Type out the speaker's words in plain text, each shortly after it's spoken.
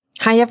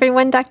Hi,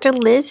 everyone. Dr.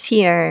 Liz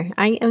here.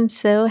 I am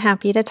so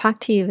happy to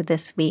talk to you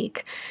this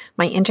week.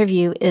 My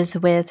interview is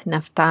with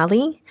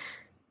Naftali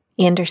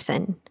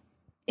Anderson,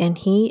 and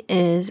he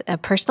is a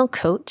personal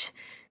coach.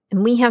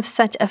 And we have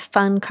such a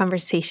fun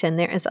conversation.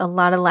 There is a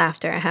lot of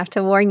laughter. I have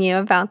to warn you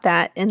about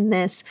that in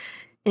this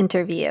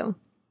interview.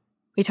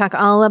 We talk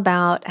all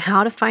about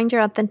how to find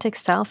your authentic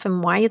self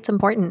and why it's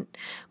important,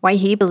 why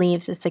he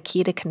believes is the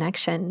key to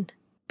connection.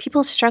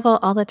 People struggle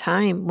all the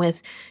time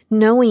with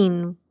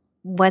knowing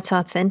what's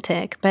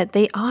authentic, but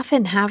they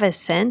often have a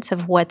sense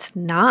of what's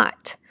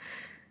not,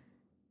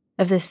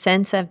 of the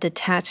sense of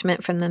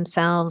detachment from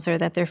themselves, or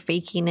that they're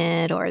faking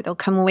it, or they'll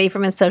come away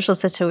from a social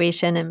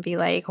situation and be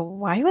like,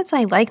 why was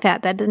I like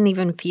that? That didn't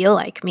even feel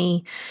like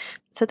me.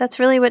 So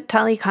that's really what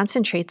Tali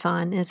concentrates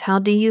on, is how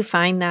do you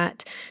find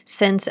that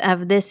sense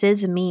of this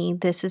is me,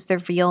 this is the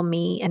real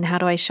me, and how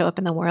do I show up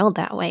in the world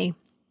that way?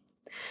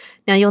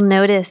 Now, you'll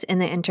notice in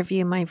the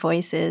interview my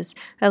voice is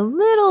a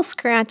little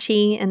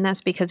scratchy, and that's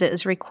because it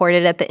was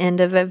recorded at the end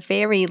of a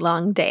very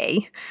long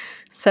day.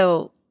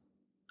 So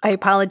I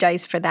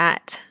apologize for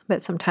that,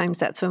 but sometimes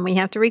that's when we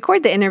have to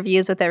record the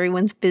interviews with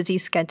everyone's busy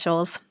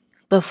schedules.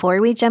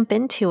 Before we jump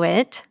into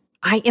it,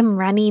 I am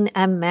running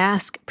a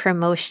mask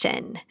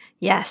promotion.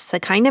 Yes, the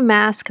kind of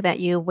mask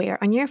that you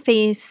wear on your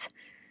face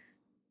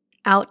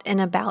out and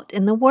about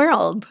in the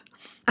world.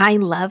 I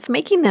love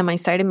making them. I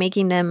started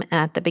making them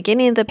at the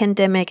beginning of the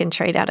pandemic and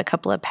tried out a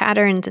couple of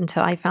patterns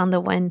until I found the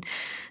one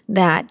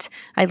that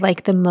I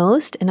like the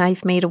most, and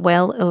I've made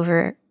well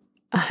over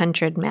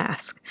 100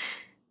 masks.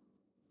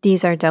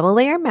 These are double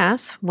layer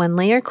masks, one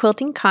layer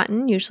quilting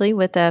cotton, usually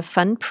with a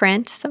fun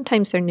print.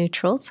 Sometimes they're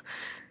neutrals.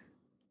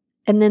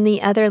 And then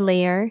the other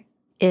layer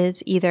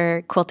is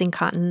either quilting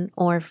cotton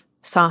or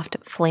soft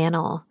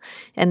flannel.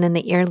 And then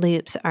the ear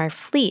loops are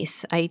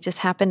fleece. I just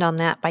happened on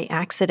that by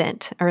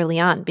accident early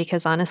on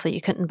because honestly, you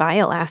couldn't buy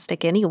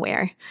elastic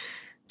anywhere.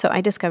 So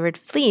I discovered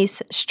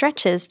fleece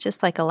stretches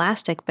just like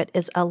elastic, but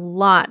is a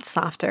lot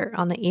softer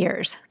on the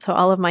ears. So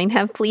all of mine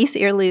have fleece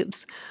ear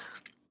loops.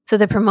 So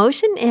the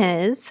promotion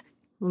is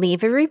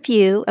leave a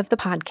review of the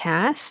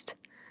podcast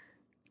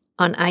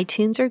on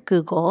iTunes or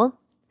Google.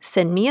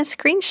 Send me a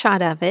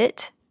screenshot of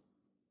it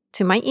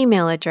to my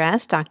email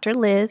address,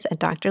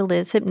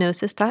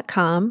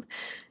 drliz@drlizhypnosis.com.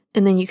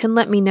 And then you can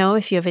let me know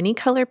if you have any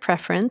color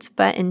preference.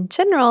 But in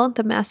general,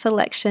 the mask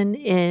selection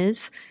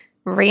is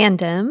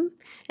random.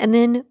 And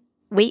then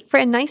wait for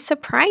a nice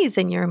surprise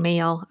in your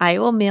mail. I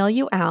will mail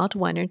you out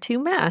 1 or 2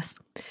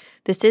 masks.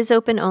 This is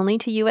open only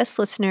to U.S.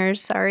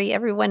 listeners. Sorry,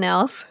 everyone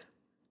else.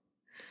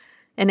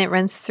 And it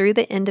runs through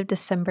the end of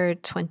December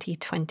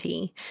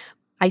 2020.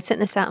 I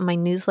sent this out in my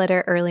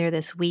newsletter earlier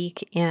this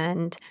week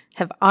and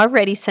have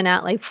already sent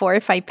out like 4 or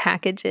 5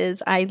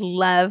 packages. I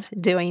love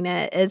doing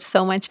it. It's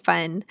so much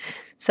fun.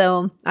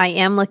 So I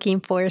am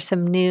looking for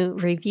some new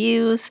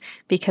reviews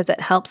because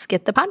it helps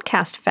get the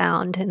podcast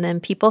found, and then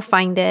people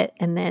find it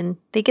and then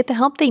they get the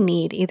help they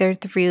need either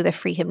through the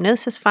free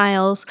hypnosis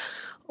files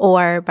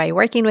or by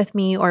working with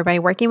me or by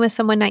working with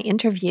someone I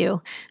interview.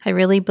 I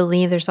really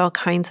believe there's all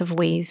kinds of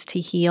ways to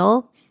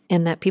heal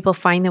and that people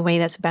find the way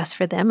that's best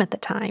for them at the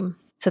time.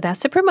 So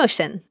that's the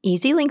promotion.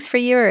 Easy links for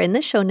you are in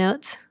the show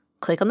notes.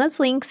 Click on those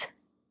links,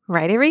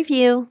 write a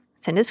review,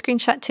 send a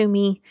screenshot to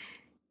me,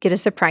 get a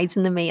surprise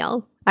in the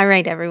mail. All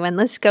right, everyone,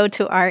 let's go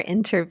to our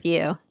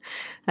interview.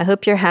 I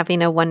hope you're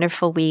having a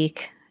wonderful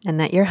week and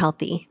that you're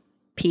healthy.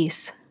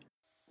 Peace.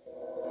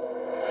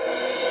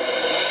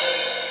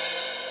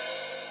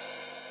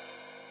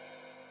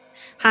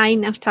 Hi,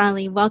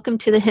 Naftali. Welcome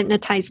to the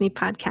Hypnotize Me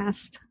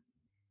podcast.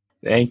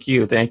 Thank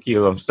you. Thank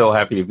you. I'm so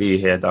happy to be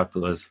here, Dr.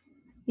 Liz.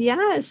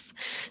 Yes.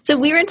 So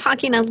we were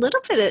talking a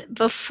little bit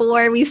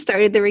before we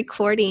started the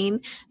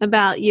recording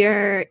about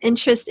your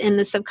interest in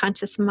the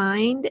subconscious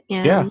mind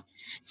and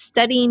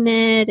studying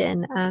it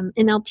and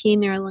NLP,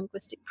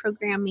 neuro-linguistic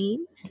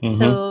programming.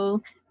 Mm-hmm.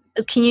 So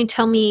can you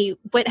tell me,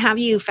 what have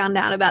you found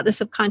out about the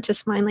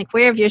subconscious mind? Like,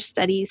 where have your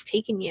studies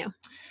taken you?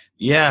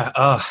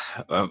 Yeah.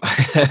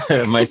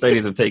 My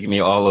studies have taken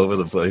me all over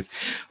the place.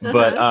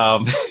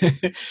 But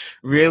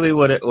really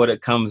what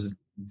it comes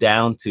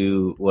down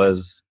to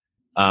was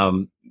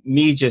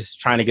me just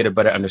trying to get a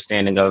better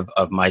understanding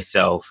of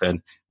myself,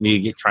 and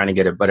me trying to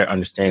get a better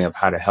understanding of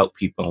how to help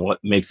people and what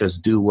makes us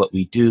do what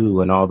we do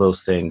and all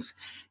those things.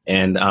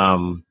 And,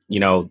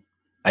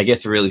 I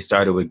guess it really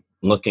started with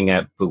looking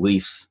at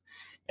beliefs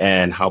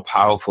and how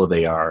powerful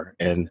they are,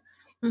 and,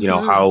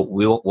 how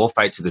we'll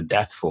fight to the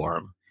death for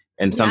them.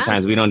 And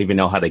sometimes we don't even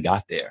know how they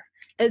got there.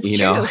 It's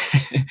true.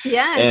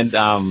 Yes.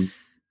 And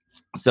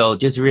so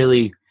just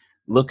really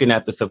looking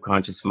at the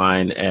subconscious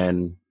mind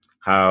and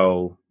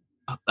how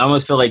I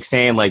almost feel like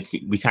saying, like,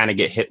 we kind of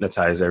get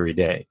hypnotized every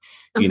day.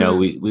 We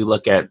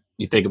look at,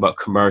 you think about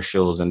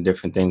commercials and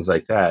different things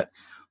like that,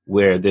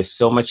 where there's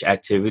so much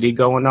activity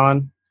going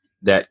on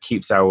that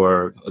keeps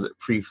our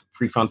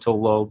prefrontal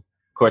lobe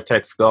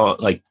cortex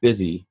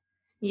busy.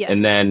 Yes.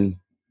 And then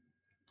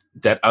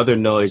that other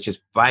noise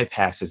just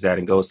bypasses that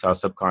and goes to our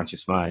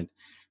subconscious mind,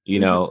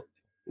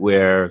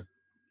 where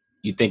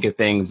you think of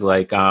things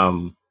like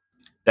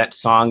that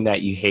song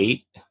that you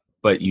hate,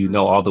 but you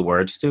know all the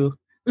words to.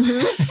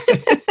 Mm-hmm.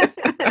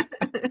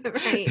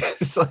 Right.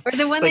 Or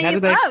the one that you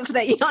love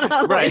that you don't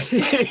know. Right.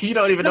 You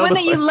don't even know the one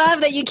that you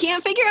love that you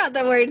can't figure out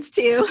the words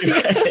to.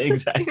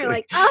 Exactly. You're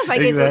like, oh, if I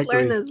could just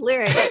learn those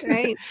lyrics,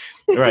 right?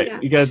 Right. Yeah.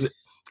 Because,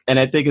 and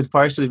I think it's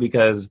partially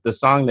because the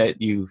song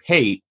that you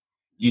hate,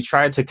 you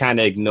try to kind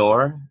of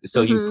ignore.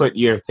 So you put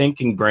your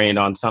thinking brain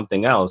on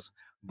something else,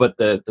 but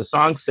the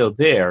song's still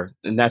there,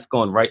 and that's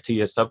going right to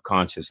your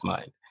subconscious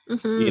mind.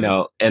 You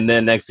know, and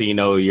then next thing you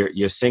know,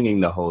 you're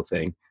singing the whole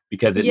thing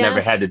because it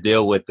never had to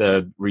deal with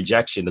the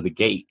rejection of the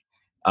gate.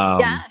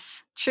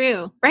 Yes,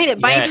 true. Right. It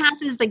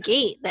bypasses the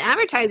gate. The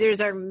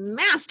advertisers are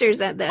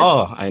masters at this.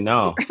 Oh, I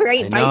know.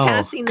 Right.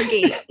 Bypassing the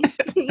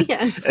gate.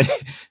 Yes.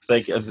 It's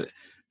like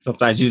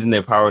sometimes using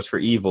their powers for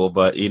evil,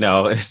 but you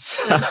know, it's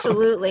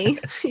absolutely.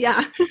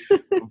 Yeah.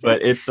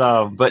 but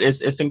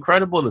it's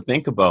incredible to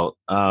think about.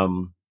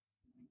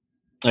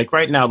 Like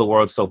right now, the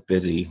world's so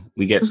busy.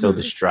 We get so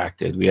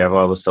distracted. We have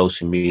all the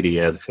social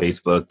media, the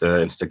Facebook, the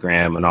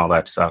Instagram, and all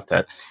that stuff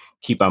that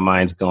keep our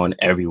minds going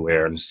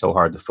everywhere, and it's so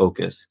hard to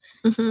focus.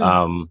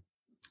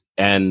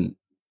 And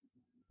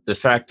the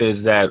fact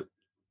is that,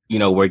 you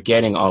know, we're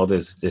getting all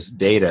this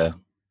data,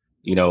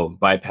 you know,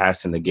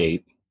 bypassing the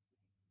gate.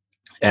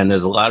 And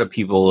there's a lot of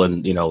people,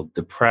 and you know,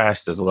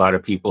 depressed. There's a lot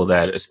of people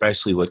that,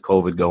 especially with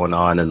COVID going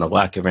on and the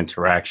lack of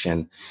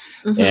interaction,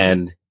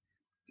 and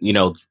you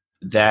know,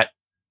 that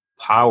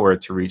power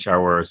to reach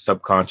our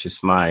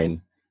subconscious mind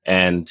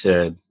and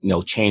to, you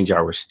know, change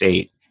our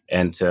state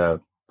and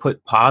to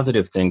put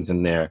positive things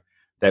in there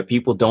that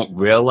people don't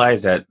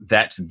realize that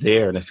that's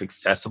there and it's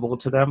accessible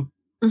to them.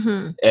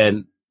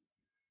 And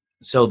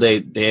so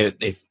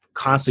they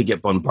constantly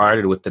get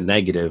bombarded with the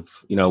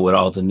negative, you know, with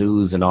all the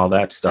news and all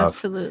that stuff.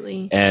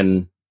 Absolutely.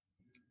 And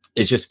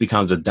it just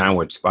becomes a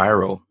downward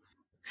spiral.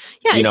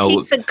 Yeah, it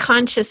takes a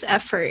conscious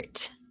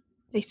effort,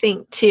 I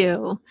think,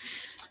 to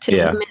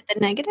limit the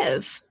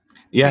negative.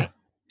 Yeah,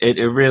 right.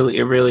 It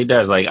really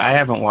does. Like, I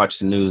haven't watched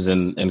the news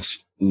in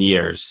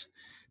years,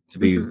 to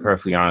be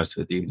perfectly honest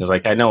with you. It's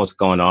like, I know what's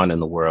going on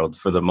in the world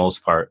for the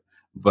most part,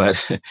 but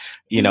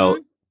you know,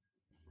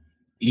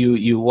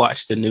 you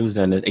watch the news,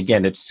 and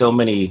again, it's so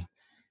many.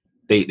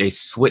 They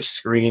switch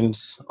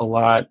screens a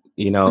lot.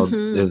 You know,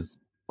 there's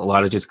a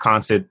lot of just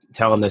constant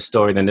telling this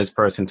story, then this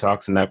person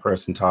talks and that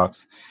person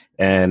talks,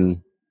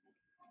 and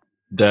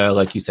the,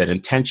 like you said,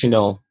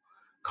 intentional,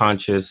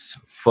 conscious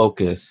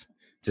focus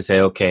to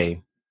say,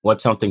 okay,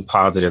 what's something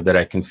positive that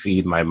I can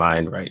feed my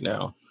mind right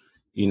now?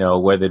 You know,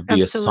 whether it be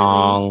a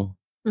song,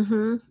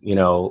 you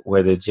know,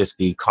 whether it just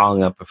be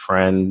calling up a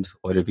friend,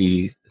 whether it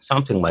be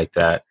something like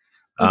that,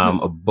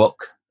 a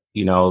book,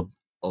 you know,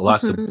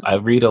 I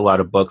read a lot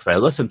of books, but I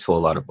listen to a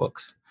lot of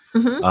books,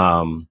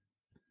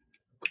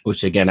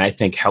 which again, I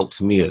think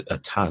helps me a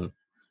ton,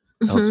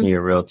 helps me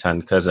a real ton,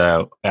 because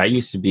I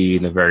used to be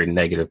in a very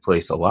negative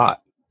place a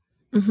lot,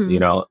 you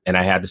know, and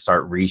I had to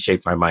start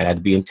reshape my mind. I had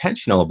to be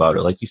intentional about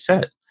it, like you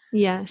said.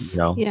 Yes. You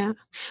know? Yeah.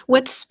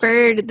 What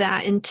spurred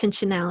that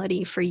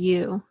intentionality for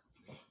you?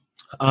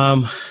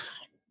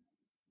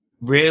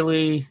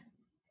 Really,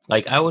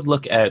 like, I would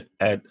look at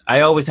I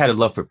always had a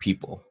love for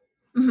people.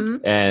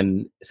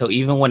 And so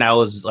even when I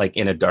was like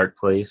in a dark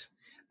place,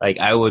 like,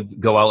 I would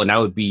go out and I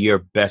would be your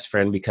best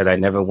friend because I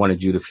never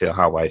wanted you to feel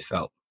how I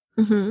felt.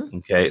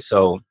 Okay.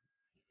 So,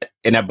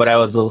 but I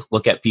was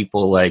look at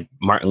people like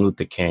Martin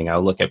Luther King. I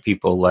would look at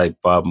people like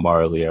Bob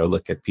Marley. I would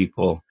look at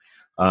people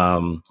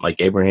like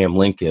Abraham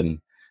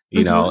Lincoln,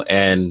 you know,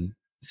 and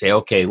say,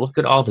 okay, look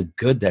at all the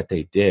good that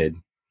they did,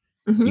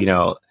 you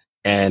know,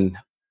 and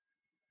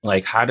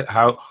like, how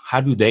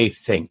do they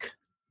think?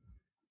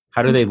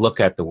 How do they look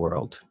at the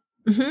world?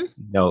 You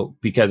know,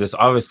 because it's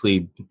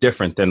obviously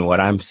different than what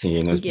I'm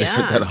seeing. It's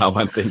different than how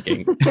I'm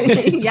thinking.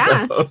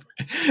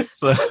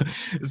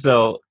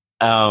 So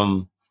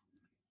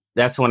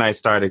that's when I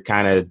started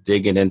kind of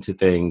digging into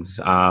things.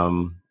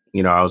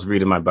 You know, I was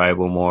reading my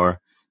Bible more,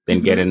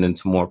 then getting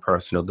into more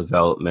personal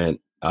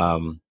development.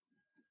 How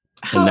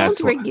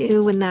old were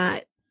you when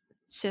that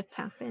shift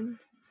happened?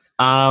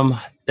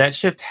 That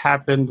shift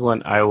happened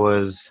when I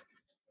was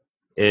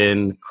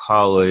in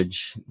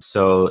college.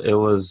 So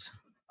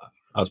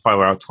I was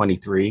probably around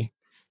 23.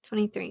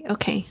 23.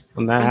 Okay.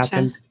 When that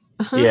happened.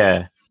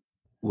 Yeah.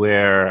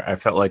 Where I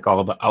felt like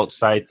all the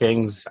outside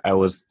things, I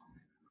was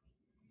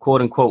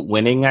quote unquote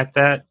winning at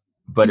that,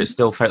 but it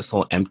still felt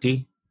so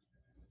empty.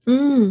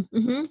 And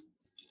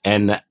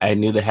I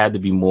knew there had to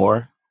be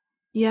more.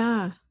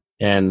 Yeah.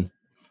 And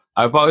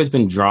I've always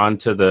been drawn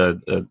to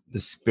the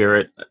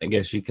spirit, I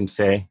guess you can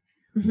say,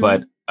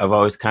 but I've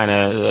always kind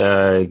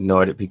of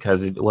ignored it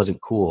because it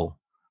wasn't cool.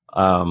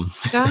 Who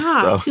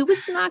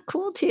was not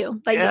cool to?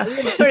 Like,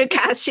 sort of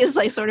cast you as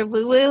like sort of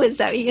woo woo. Is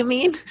that what you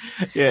mean?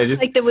 Yeah, just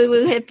like the woo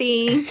woo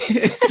hippie.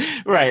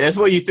 Right. That's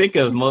what you think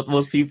of.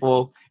 Most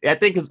people. I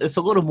think it's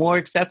a little more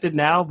accepted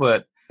now,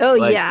 but you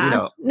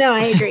know. No,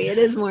 I agree. It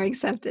is more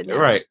accepted now.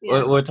 Right.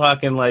 Yeah. We're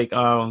talking like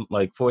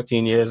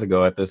 14 years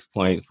ago at this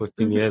point,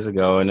 15 years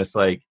ago, and it's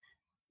like,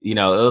 you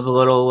know, it was a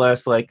little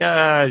less like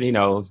you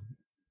know,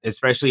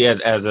 especially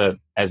as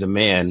a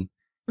man,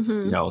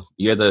 Hmm.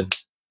 you're the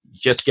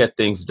just get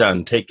things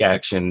done, take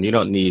action. You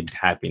don't need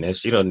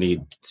happiness. You don't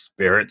need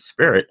spirit.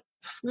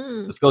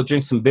 Mm. Let's go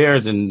drink some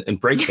beers and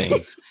break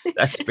things.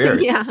 That's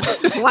spirit. Yeah.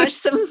 Watch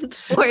some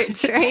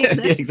sports, right? Yeah, That's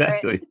spirit.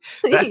 exactly.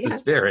 That's the Yeah.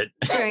 spirit.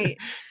 Right.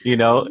 And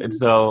Mhm.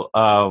 so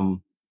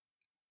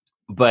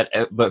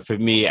but for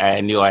me,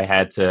 I knew I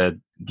had to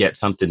get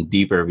something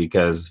deeper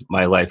because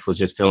my life was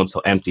just feeling so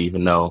empty,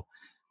 even though,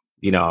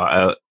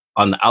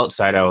 on the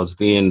outside I was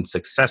being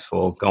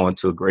successful, going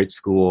to a great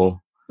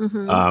school,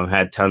 Mhm.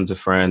 had tons of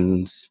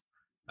friends,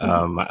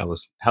 Mhm. I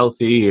was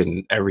healthy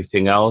and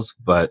everything else,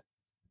 but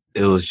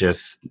it was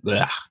just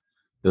it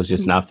was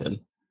just Y nothing.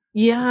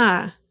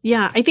 yeah.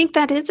 Yeah. I think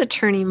that is a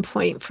turning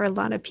point for a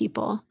lot of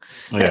people.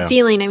 That Yeah.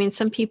 feeling, I mean,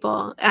 some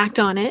people act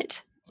on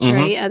it, Hmm.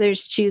 right?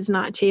 Others choose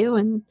not to,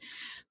 and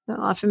they'll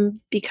often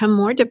become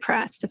more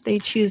depressed if they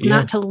choose Yeah.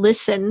 not to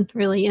listen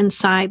really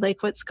inside,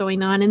 like what's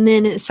going on. And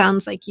then it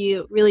sounds like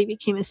you really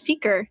became a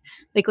seeker.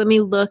 Like, let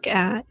me look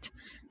at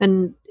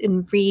and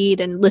read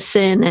and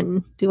listen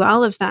and do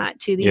all of that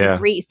to these Yeah.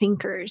 great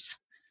thinkers.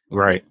 Like,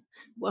 Right.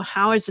 well,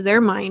 how is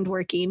their mind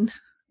working?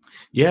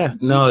 Yeah.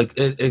 Mhm. No,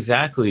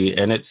 exactly.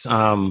 And it's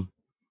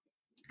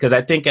because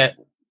I think at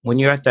when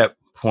you're at that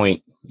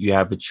point, you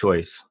have a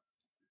choice.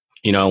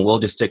 And we'll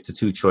just stick to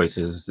two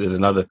choices. There's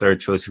another third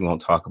choice we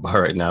won't talk about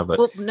right now, but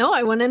Well, no,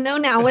 I want to know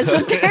now. What's the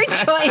third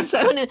choice?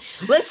 I want to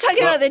let's talk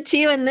well, about the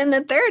two and then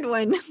the third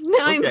one.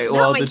 okay. Now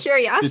Well, my the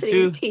curiosity is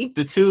two peaked.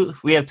 the two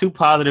we have two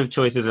positive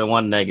choices and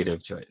one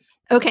negative choice.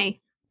 Okay.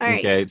 All right.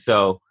 Okay,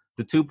 so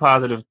the two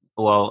positive.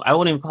 Well, I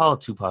wouldn't even call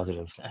it two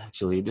positive.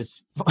 Actually,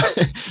 this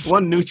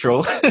one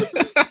neutral,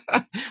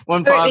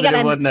 one All right, we got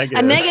positive, one a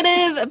negative.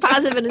 negative, a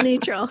positive, and a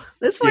neutral.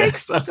 This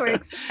works. Yes. This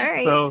works. All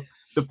right. So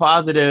the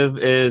positive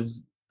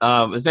is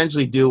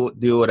essentially do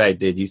what I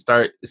did. You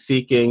start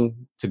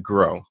seeking to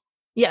grow.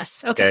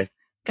 Yes. Okay. Okay,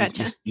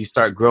 Gotcha. you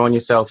start growing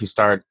yourself. You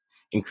start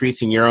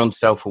increasing your own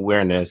self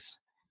awareness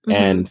Mm-hmm.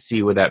 and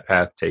see where that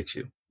path takes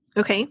you.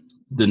 Okay.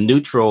 The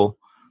neutral,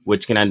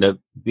 which can end up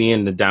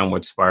being the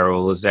downward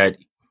spiral, is that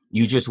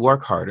you just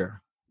work harder.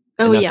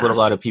 Oh And that's what a yeah.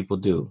 lot of people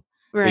do.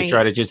 They Right.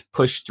 try to just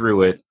push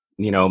through it,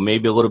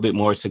 maybe a little bit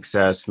more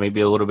success,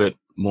 maybe a little bit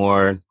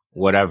more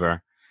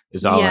whatever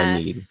is all I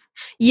need, Yes.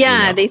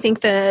 Yeah. They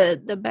think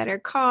the better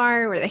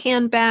car or the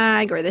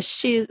handbag or the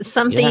shoe, Yeah.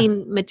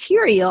 something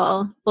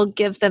material will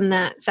give them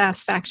that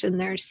satisfaction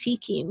they're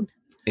seeking.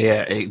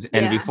 Yeah. And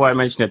Yeah. before I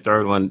mention the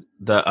third one,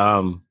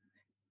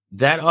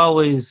 that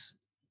always,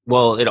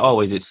 well,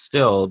 it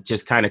still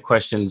just kind of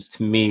questions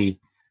to me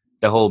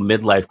the whole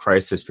midlife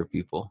crisis for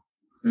people.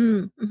 I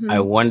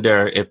Mm-hmm.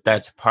 wonder if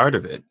that's part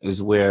of it,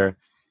 is where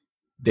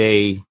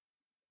they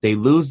they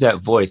lose that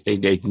voice. They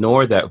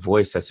ignore that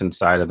voice that's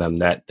inside of them,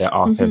 that Mm-hmm.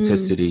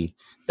 authenticity,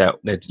 that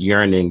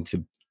yearning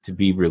to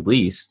be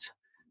released.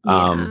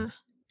 Um, Yeah.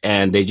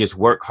 and they just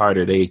work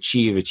harder. They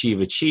achieve.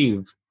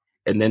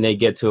 And then they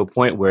get to a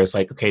point where it's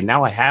like, okay,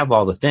 now I have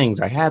all the things.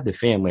 I have the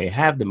family, I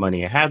have the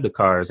money, I have the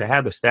cars, I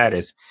have the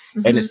status,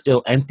 and Mm-hmm. it's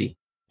still empty.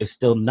 It's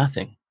still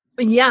nothing.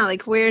 Yeah.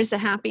 Like, where's the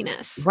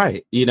happiness?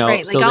 Right. Right.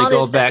 Like So they all go this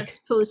stuff was back.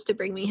 supposed to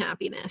bring me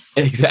happiness.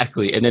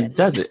 Exactly. And it Didn't.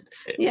 does it.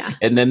 Yeah.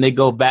 And then they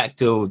go back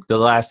to the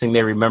last thing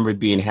they remembered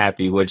being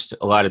happy, which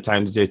a lot of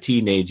times is their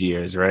teenage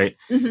years, right?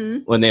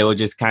 Mhm. When they were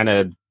just kind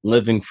of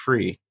living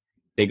free.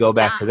 They go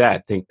back Yeah. to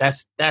that. Think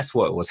that's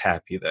what was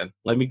happy then.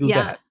 Let me do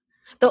Yeah. that.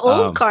 The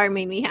old Um car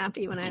made me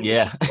happy when I was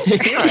yeah.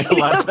 younger. Right. A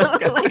lot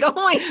Like, "Oh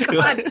my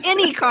god,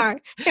 any car."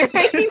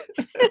 Right?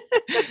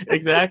 Yes.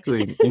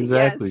 Exactly.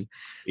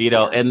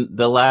 Yeah. And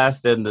the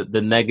last and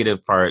the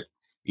negative part,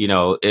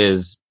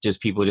 is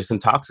just people just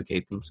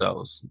intoxicate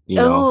themselves,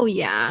 Oh,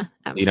 yeah.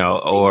 Absolutely.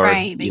 or,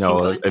 Right. They can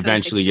go into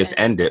eventually just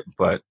addiction. end it.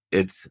 But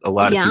it's a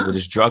lot of people Yeah.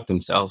 just drug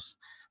themselves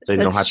so they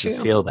don't That's have to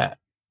true. feel that.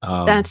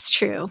 Um, That's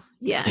true.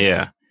 yeah.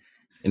 Yes.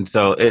 And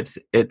so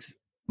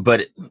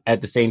but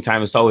at the same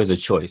time, it's always a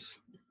choice,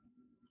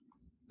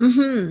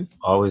 Mhm.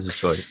 always a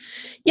choice.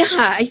 Yeah,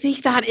 I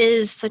think that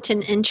is such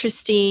an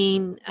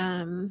interesting,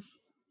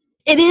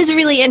 it is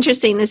really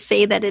interesting to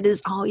say that it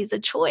is always a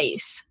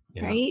choice,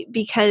 Yeah. right?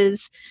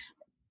 Because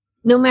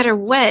no matter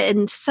what,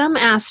 in some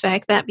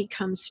aspect, that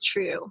becomes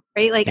true,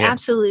 right? Like, Yeah.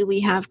 absolutely, we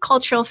have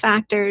cultural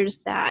factors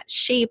that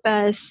shape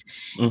us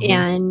Hmm.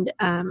 and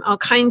all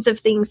kinds of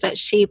things that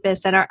shape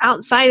us that are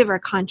outside of our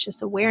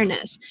conscious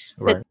awareness.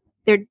 But Right.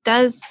 there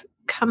does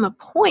come a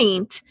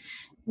point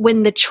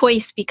when the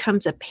choice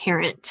becomes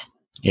apparent,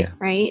 Yeah.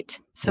 right?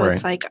 So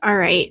it's Right. like, all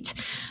right,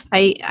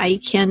 I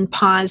can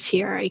pause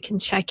here, I can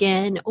check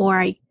in, or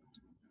I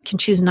can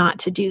choose not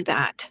to do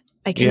that.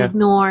 I can Yeah.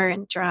 ignore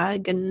and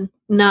drug and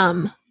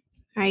numb,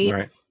 right?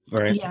 Right.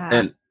 Right. Yeah.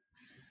 And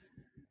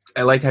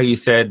I like how you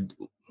said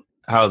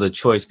how the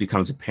choice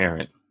becomes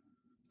apparent.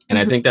 And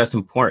I Mhm. think that's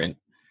important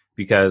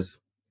because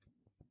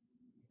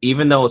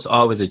even though it's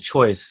always a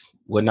choice,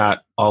 we're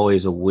not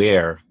always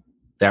aware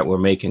that we're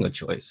making a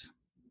choice.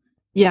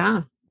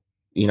 Yeah,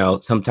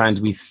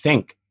 Sometimes we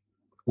think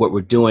what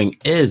we're doing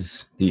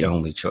is the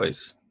only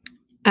choice,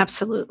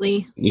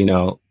 absolutely. you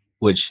know,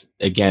 which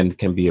again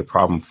can be a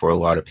problem for a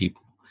lot of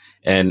people.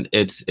 And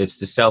it's the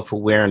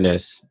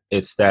self-awareness.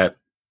 It's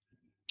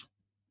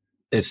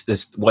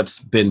this what's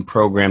been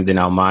programmed in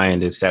our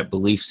mind. It's that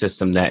belief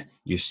system that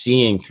you're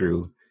seeing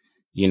through,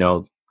 you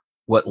know,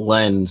 what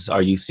lens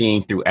are you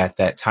seeing through at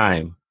that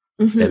time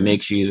that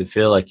makes you either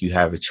feel like you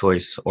have a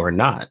choice or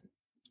not.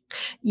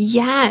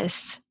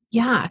 Yes.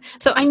 Yeah.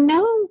 So I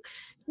know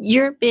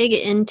you're big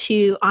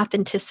into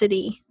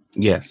authenticity.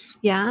 Yes.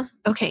 Yeah.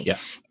 Okay. Yeah.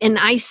 And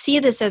I see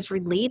this as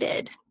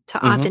related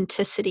to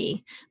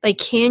authenticity. Like,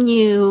 can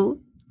you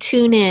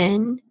tune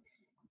in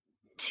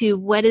to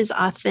what is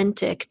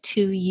authentic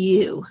to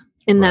you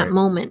in that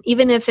moment,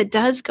 even if it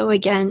does go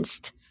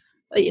against,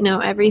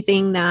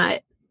 everything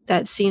that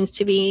seems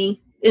to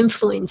be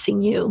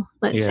influencing you,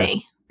 let's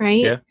say, right?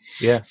 Yeah.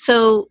 Yeah.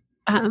 So,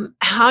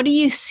 how do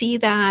you see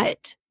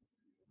that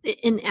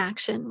in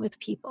action with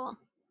people?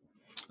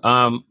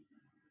 I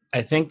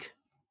think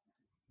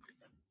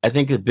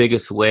the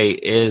biggest way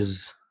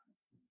is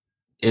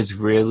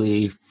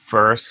really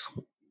first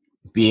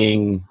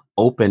being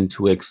open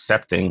to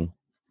accepting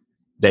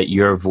that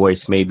your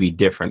voice may be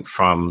different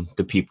from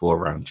the people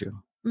around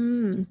you.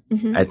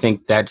 I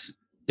think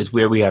is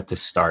where we have to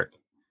start,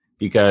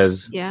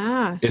 because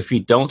if we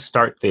don't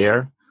start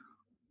there,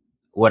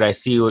 what I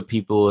see with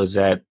people is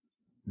that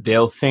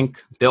they'll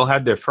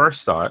have their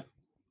first thought,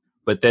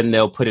 but then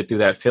they'll put it through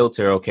that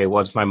filter. Okay,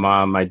 what's my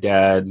mom, my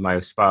dad, my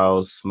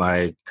spouse,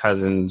 my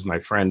cousins, my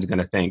friends going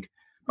to think?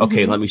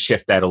 Okay, let me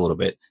shift that a little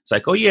bit. It's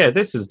like, oh yeah,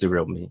 this is the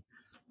real me.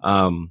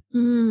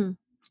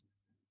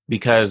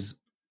 Because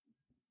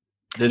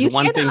there's you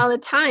one hear thing that all the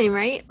time,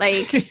 right?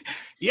 Like,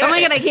 oh my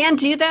God, I can't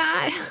do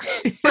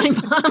that. My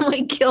mom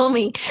would kill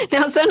me.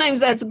 Now, sometimes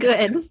that's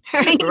good,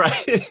 right?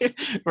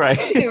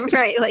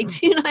 Right. Like,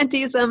 do not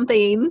do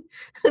something.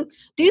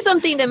 Do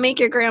something to make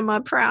your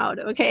grandma proud,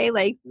 okay?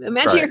 Like,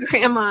 imagine your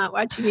grandma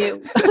watching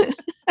you.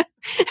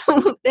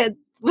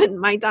 When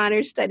my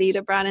daughter studied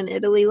abroad in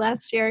Italy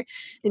last year,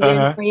 and during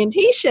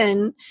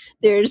orientation,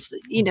 there's,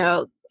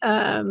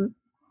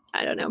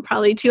 I don't know,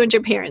 probably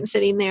 200 parents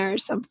sitting there or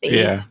something.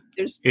 Yeah.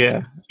 There's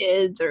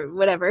kids or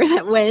whatever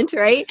that went,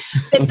 right?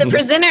 But the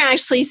presenter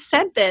actually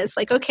said this,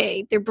 like,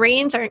 okay, their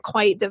brains aren't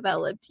quite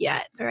developed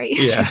yet, right?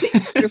 Yeah.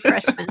 They're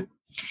freshmen.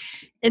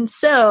 And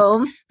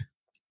so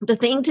the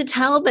thing to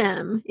tell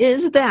them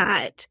is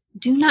that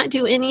do not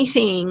do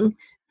anything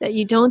that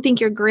you don't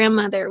think your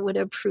grandmother would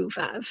approve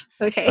of,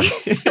 okay?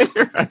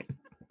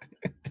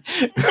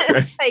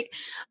 It's like,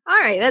 all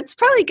right, that's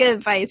probably good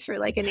advice for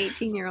like an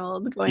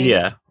 18-year-old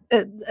going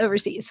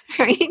overseas,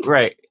 right?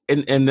 Right.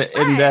 And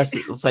that's,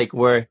 it's like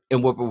we're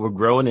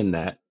growing in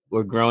that.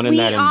 We're growing in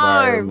that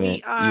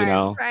environment. We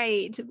are,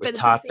 right. We're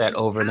taught that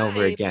over and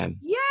over again.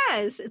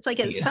 Yes. It's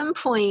like at some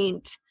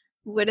point,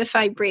 what if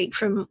I break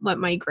from what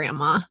my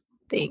grandma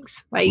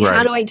thinks? Right?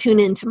 How do I tune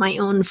into my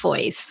own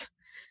voice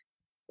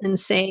and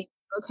say,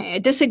 okay, I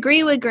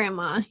disagree with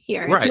grandma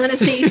here. It's not a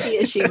safety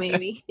issue,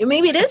 maybe.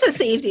 Maybe it is a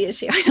safety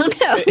issue. I don't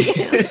know.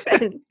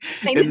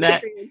 I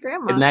disagree with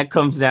grandma. And that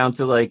comes down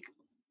to like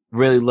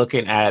really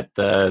looking at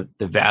the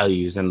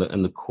values and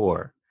the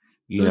core,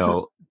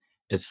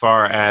 as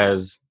far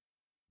as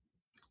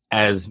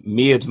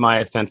me, as my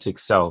authentic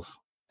self,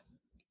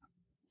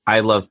 I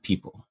love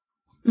people,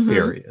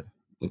 period.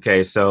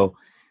 Okay. So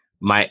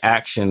my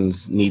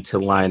actions need to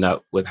line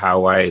up with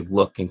how I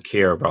look and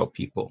care about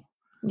people.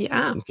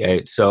 Yeah.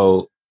 Okay.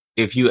 So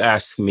if you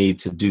ask me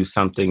to do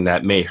something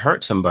that may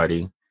hurt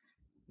somebody,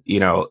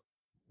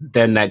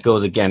 then that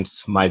goes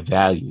against my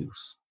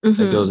values.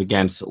 That goes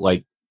against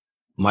like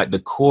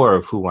the core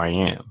of who I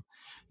am.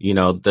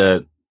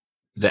 The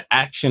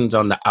actions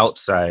on the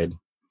outside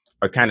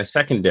are kind of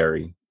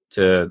secondary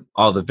to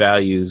all the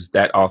values.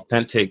 That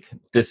authentic,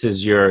 this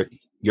is your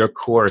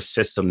core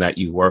system that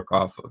you work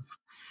off of.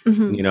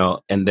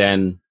 And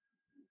then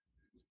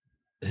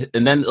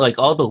like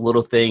all the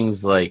little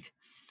things, like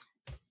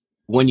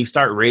when you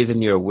start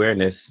raising your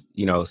awareness,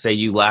 say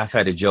you laugh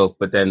at a joke,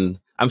 but then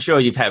I'm sure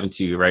you've happened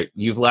to you, right?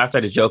 You've laughed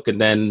at a joke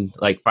and then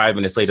like 5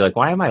 minutes later, like,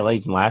 why am I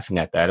even laughing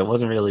at that? It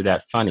wasn't really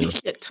that funny.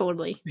 Yeah,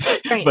 totally.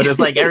 Right. But it's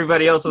like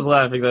everybody else was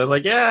laughing. So I was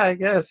like, yeah, I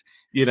guess,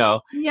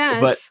 Yes.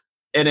 But,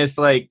 and it's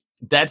like,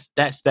 that's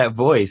that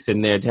voice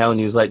in there telling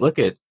you, is like, look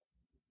at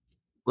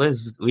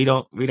Liz, we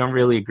don't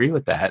really agree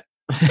with that.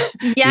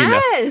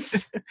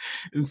 Yes.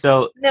 And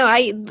so. No,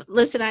 I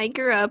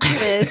grew up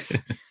with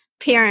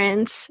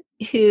parents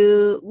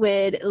who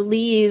would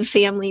leave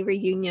family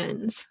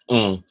reunions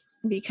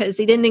because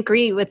they didn't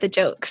agree with the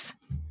jokes,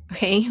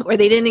 okay? Or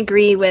they didn't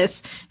agree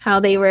with how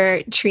they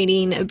were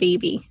treating a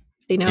baby,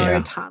 or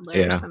a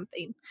toddler or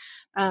something.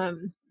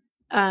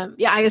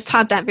 I was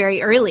taught that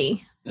very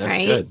early. That's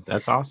right? Good.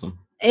 That's awesome.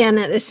 And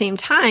at the same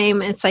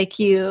time, it's like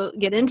you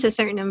get into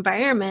certain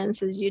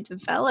environments as you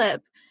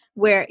develop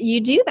where you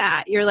do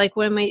that. You're like,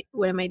 what am I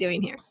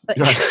doing here? Like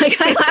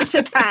I laughed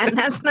at that. And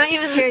that's not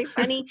even very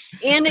funny.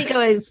 And it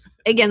goes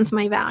against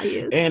my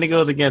values.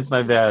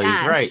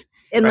 Yes. Right.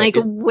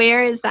 And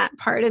where is that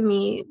part of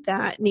me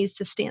that needs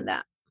to stand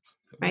up?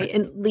 Right.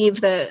 And leave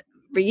the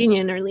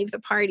reunion or leave the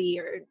party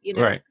or,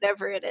 Right.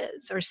 whatever it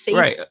is, or say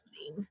Right.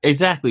 something.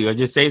 Exactly. Or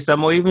just say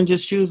something, or even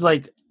just choose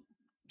like,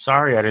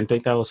 sorry, I didn't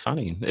think that was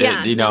funny.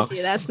 Yeah, no,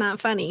 dude, that's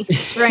not funny.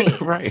 Right.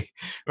 Right.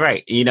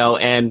 Right.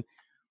 And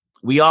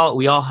we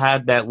all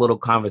had that little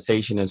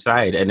conversation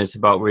inside, and it's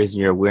about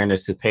raising your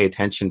awareness to pay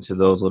attention to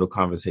those little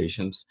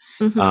conversations.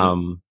 Mm-hmm.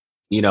 Um,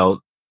 you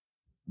know,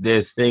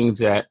 there's things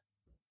that,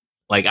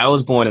 like, I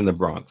was born in the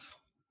Bronx,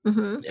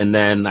 Mm-hmm. and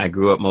then I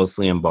grew up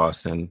mostly in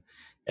Boston.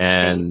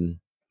 And,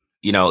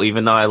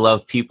 even though I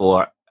love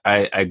people,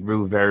 I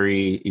grew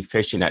very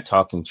efficient at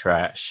talking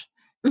trash.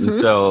 And Mm-hmm.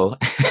 so,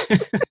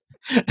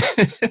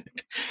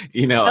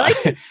 I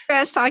like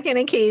trash talking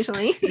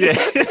occasionally.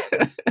 yeah.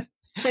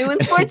 Like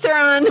when sports are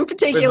on in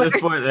particular. With the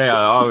sport, yeah,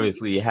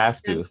 obviously you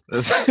have to.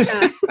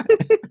 Yeah.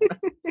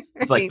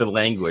 It's like the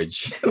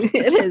language.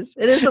 It is.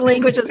 It is the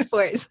language of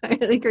sports. I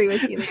really agree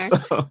with you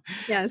there.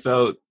 Yes.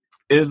 So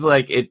it's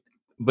like it,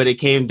 but it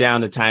came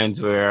down to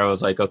times where I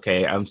was like,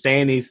 okay, I'm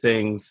saying these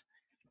things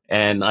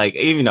and like,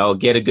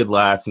 get a good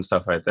laugh and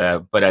stuff like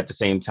that. But at the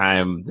same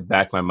time, the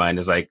back of my mind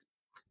is like,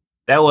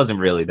 that wasn't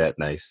really that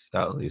nice.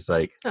 It's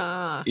like,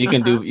 you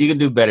can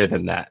do better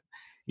than that.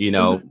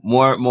 Mm-hmm.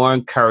 More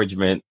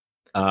encouragement.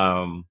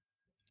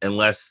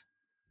 Unless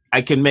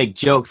I can make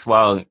jokes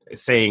while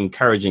saying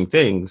encouraging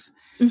things,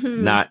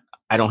 Mm-hmm.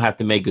 I don't have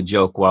to make a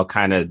joke while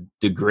kind of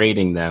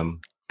degrading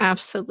them.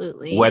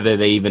 Absolutely. Whether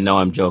they even know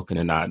I'm joking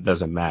or not,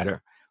 doesn't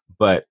matter.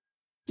 But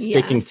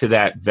sticking to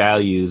that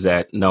values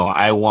that, no,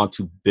 I want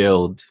to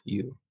build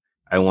you.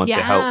 I want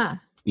to help,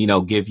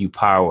 give you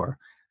power.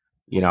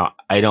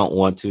 I don't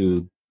want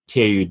to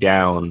tear you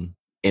down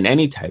in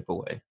any type of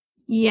way.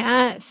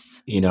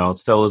 Yes.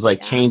 So it was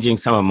like changing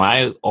some of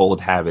my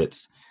old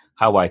habits,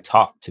 how I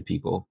talk to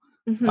people,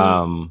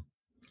 Mm-hmm.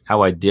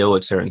 how I deal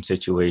with certain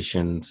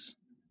situations.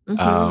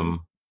 Mm-hmm.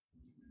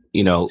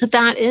 So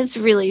that is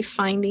really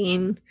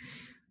finding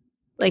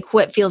like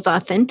what feels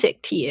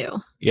authentic to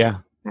you. Yeah.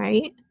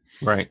 Right.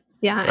 Right.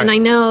 Yeah. Right. And I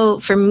know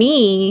for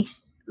me,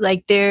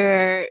 like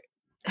there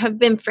have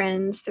been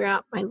friends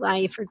throughout my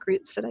life or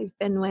groups that I've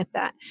been with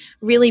that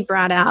really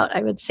brought out,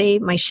 I would say,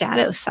 my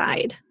shadow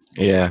side.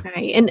 Yeah.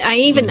 Right. And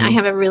I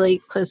have a really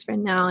close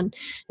friend now,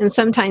 and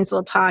sometimes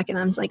we'll talk and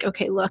I'm like,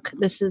 okay, look,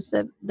 this is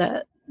the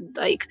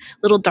like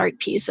little dark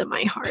piece of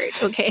my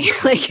heart. Okay.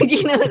 Like,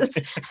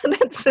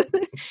 that's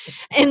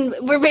and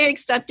we're very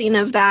accepting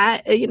of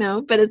that,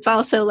 but it's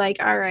also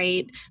like, all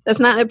right, that's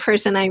not the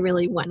person I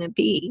really want to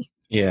be.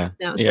 Yeah.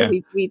 So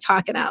we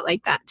talk it out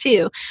like that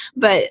too.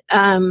 But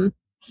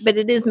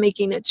it is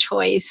making a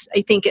choice.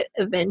 I think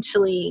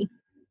eventually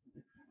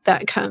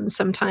that comes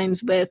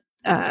sometimes with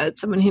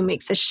someone who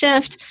makes a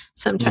shift.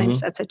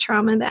 Sometimes that's a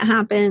trauma that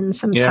happens.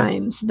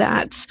 Sometimes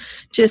that's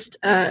just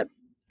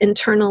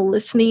internal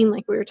listening,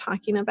 like we were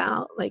talking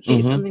about, like,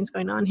 hey, something's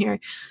going on here,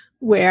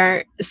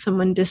 where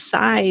someone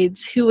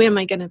decides, who am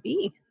I going to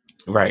be?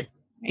 Right.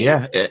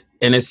 Yeah.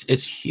 And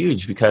it's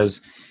huge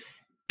because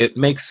it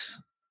makes,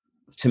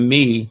 to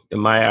me, in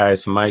my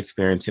eyes, from my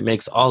experience, it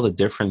makes all the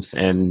difference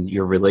in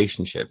your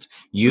relationships.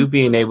 You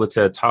being able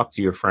to talk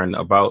to your friend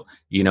about,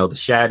 the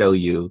shadow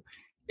you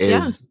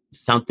is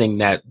something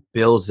that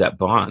builds that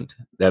bond,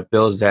 that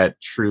builds that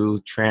true,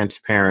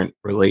 transparent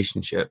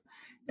relationship.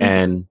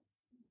 And,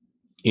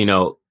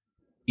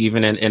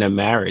 even in a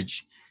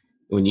marriage,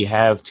 when you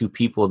have two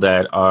people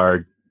that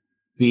are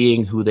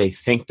being who they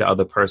think the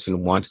other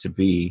person wants to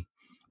be,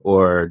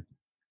 or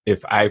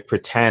if I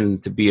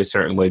pretend to be a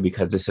certain way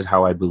because this is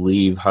how I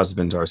believe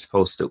husbands are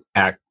supposed to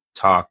act,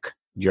 talk,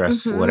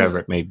 dress, whatever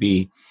it may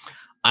be,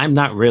 I'm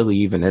not really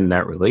even in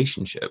that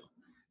relationship.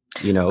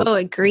 Oh,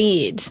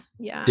 agreed.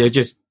 Yeah.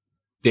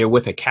 They're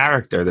with a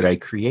character that I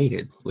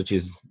created, which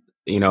is,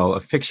 a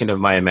fiction of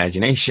my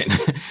imagination,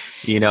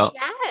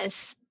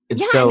 Yes. And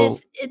yeah. so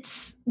and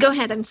it's go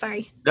ahead. I'm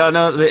sorry.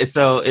 No.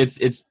 So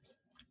it's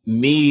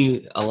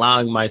me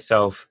allowing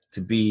myself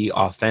to be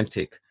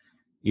authentic,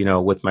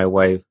 with my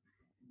wife,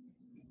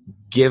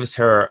 gives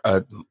her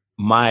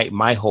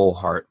my whole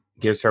heart,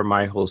 gives her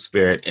my whole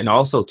spirit, and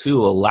also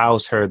too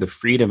allows her the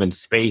freedom and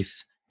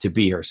space to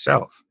be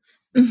herself.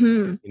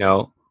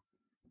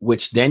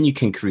 Which then you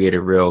can create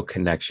a real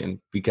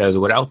connection, because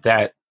without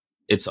that,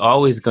 it's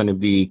always going to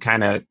be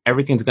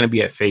everything's going to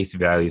be at face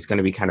value. It's going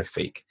to be kind of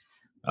fake.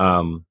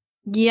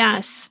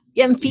 Yes.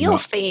 And feel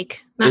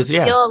fake, not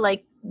feel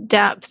like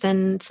depth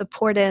and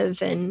supportive.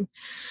 And,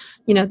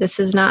 this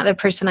is not the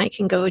person I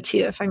can go to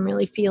if I'm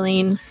really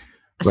feeling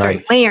a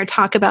certain way or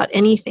talk about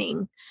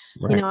anything.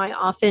 Right. I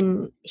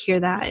often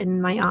hear that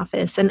in my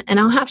office, and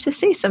I'll have to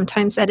say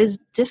sometimes that is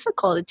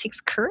difficult. It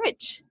takes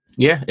courage.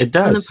 Yeah, it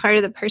does. On the part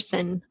of the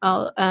person.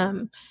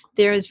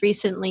 There was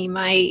recently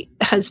my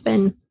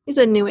husband, he's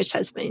a newish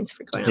husband. He's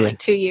for going on like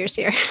 2 years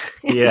here.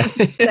 Yeah.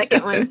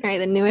 Second one, right?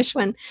 The newish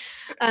one.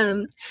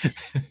 And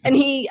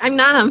I'm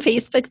not on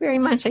Facebook very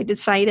much.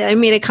 I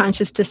made a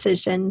conscious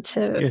decision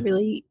to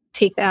really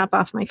take the app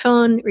off my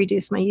phone,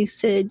 reduce my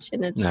usage.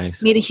 And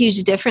it's made a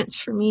huge difference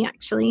for me,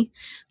 actually.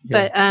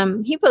 Yeah.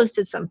 But he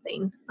posted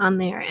something on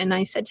there, and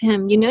I said to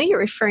him, you're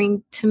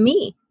referring to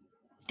me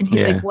And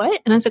he's like,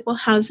 what? And I was like, well,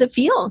 how does it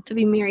feel to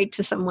be married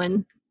to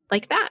someone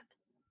like that?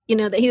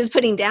 That he was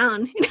putting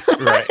down.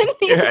 Right. And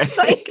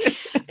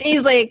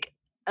he's like,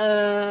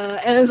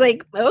 and I was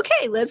like,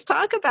 okay, let's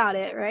talk about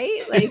it,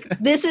 right? Like,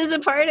 this is a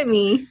part of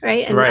me,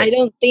 right? And I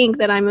don't think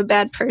that I'm a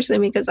bad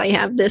person because I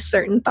have this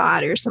certain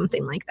thought or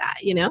something like that,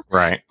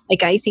 Right.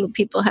 Like, I think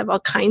people have all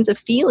kinds of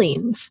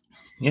feelings.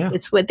 Yeah.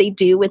 It's what they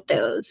do with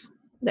those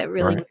that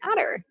really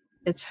matter.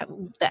 It's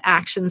the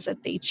actions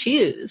that they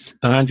choose.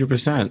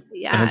 100%.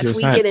 Yeah. 100%. If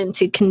we get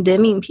into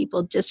condemning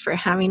people just for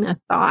having a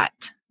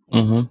thought,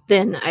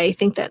 then I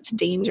think that's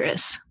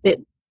dangerous.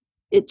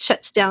 It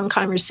shuts down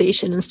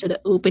conversation instead of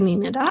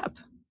opening it up.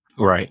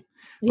 Right.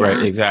 Yeah.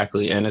 Right.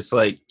 Exactly. And it's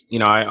like,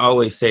 I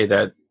always say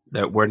that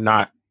we're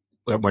not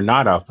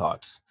our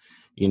thoughts.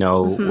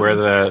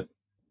 We're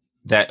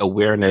that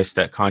awareness,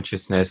 that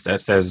consciousness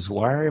that says,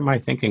 why am I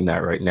thinking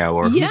that right now?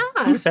 Or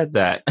who said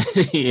that?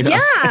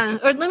 Yeah.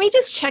 Or let me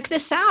just check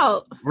this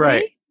out.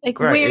 Right. Like,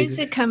 where is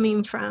it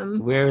coming from?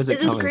 Where is it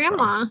coming from? Is this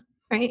grandma?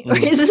 Right. Or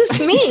is this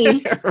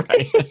me?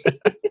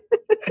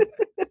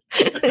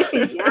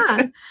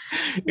 Yeah.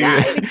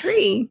 Yeah, I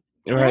agree.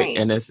 Right.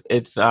 And it's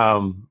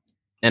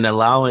and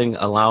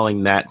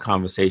allowing that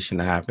conversation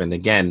to happen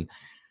again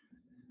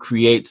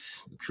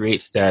creates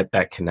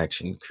that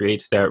connection,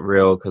 creates that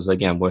real, because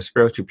again, we're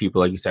spiritual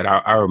people, like you said,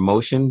 our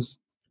emotions,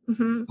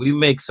 we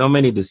make so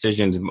many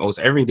decisions, most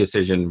every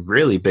decision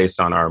really based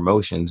on our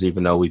emotions,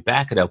 even though we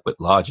back it up with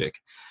logic,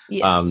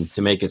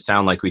 to make it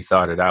sound like we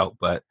thought it out.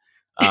 But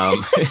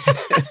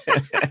I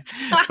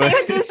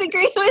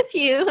disagree with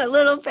you a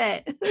little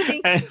bit.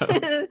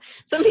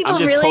 Some people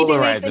really do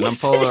make the decision. I'm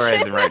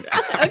polarizing right now.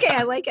 Okay,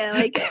 I like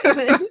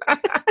it.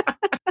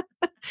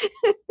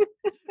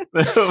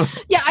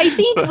 Yeah, I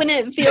think when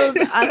it feels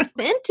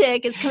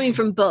authentic, it's coming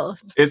from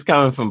both. It's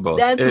coming from both.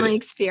 That's my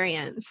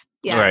experience.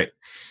 Yeah. Right.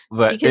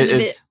 But because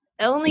if it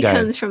only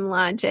comes from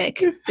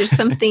logic, there's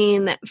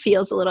something that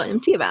feels a little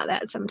empty about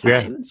that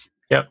sometimes.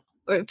 Yeah. Yep.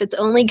 Or if it's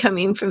only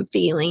coming from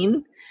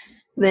feeling,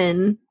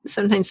 then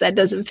sometimes that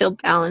doesn't feel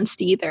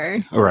balanced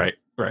either. Right.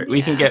 Right.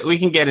 Yeah. We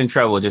can get in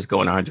trouble just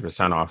going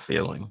 100% off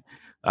feeling.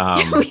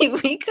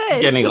 We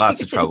could getting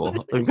lots of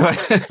trouble.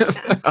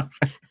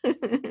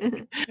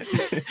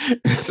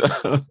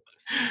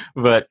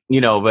 But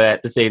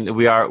at the same,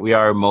 we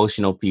are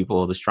emotional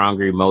people. The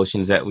stronger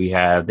emotions that we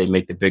have, they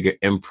make the bigger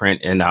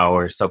imprint in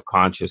our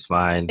subconscious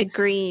mind.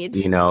 Agreed.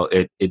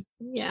 It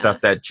stuff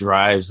that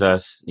drives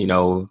us,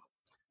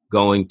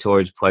 going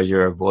towards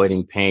pleasure,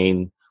 avoiding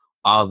pain,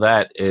 all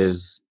that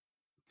is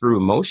through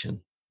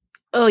emotion.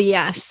 Oh,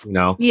 yes.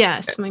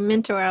 Yes. My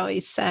mentor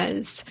always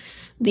says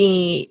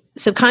the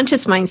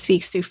subconscious mind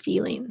speaks through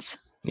feelings.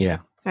 Yeah.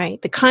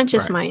 Right. The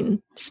conscious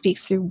mind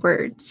speaks through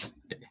words.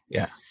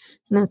 Yeah.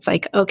 And it's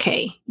like,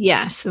 okay,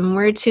 yes. And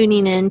we're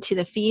tuning into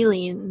the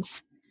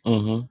feelings.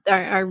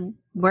 Our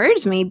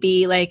words may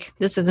be like,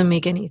 this doesn't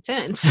make any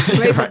sense.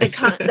 Right?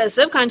 But the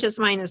subconscious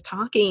mind is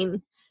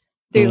talking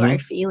through our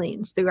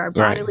feelings, through our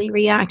bodily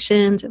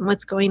reactions and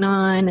what's going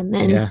on. And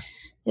then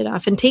it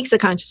often takes the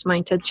conscious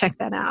mind to check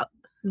that out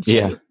and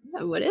say,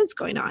 what is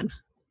going on?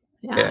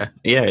 Yeah.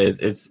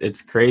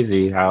 It's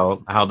crazy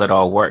how that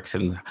all works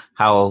and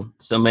how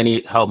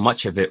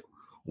much of it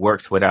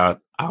works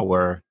without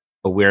our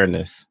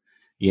awareness,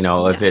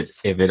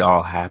 if it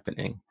all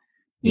happening.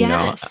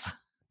 Yes.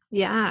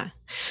 Yeah.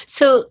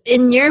 So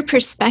in your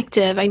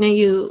perspective, I know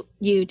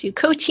you do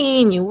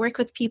coaching, you work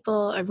with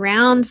people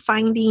around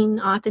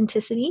finding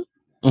authenticity.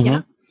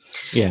 Yeah.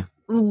 Yeah.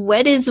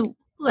 What is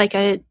like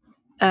a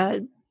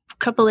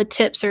couple of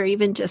tips, or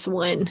even just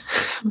one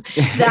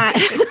that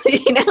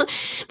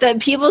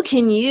that people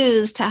can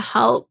use to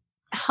help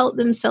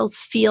themselves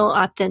feel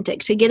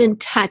authentic, to get in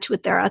touch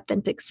with their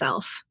authentic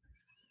self?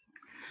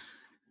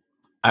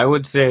 I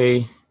would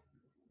say,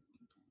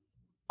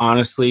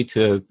 honestly,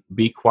 to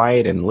be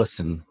quiet and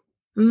listen.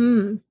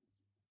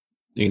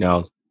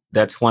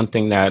 That's one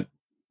thing that,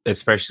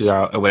 especially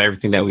with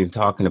everything that we've been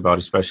talking about,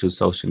 especially with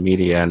social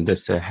media and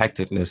just the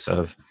hecticness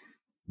of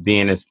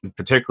being,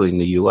 particularly in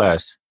the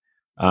U.S.,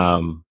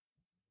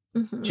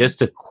 just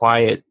to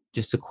quiet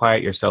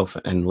yourself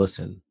and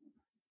listen,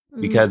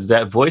 because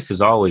that voice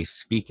is always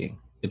speaking.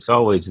 It's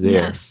always there.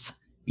 Yes.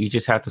 You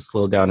just have to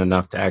slow down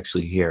enough to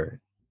actually hear it.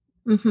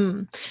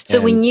 So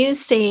when you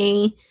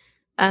say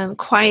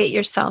quiet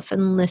yourself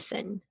and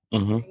listen,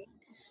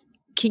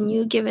 can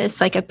you give us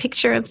like a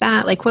picture of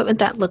that? Like, what would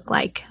that look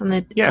like on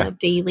a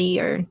daily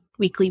or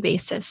weekly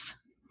basis?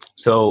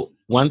 So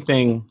one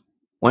thing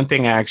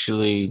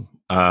actually,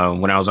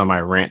 when I was on my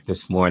rant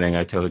this morning,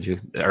 I told you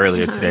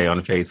earlier today on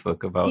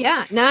Facebook about.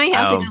 Yeah, now I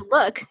have to go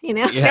look,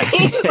 Yeah.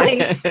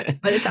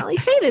 what did Dolly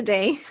say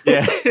today?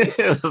 Yeah,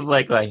 it was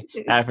like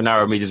half an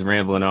hour of me just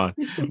rambling on.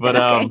 But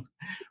Okay.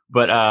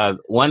 But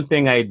one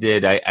thing I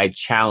did, I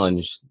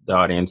challenged the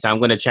audience. I'm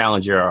going to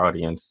challenge your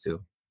audience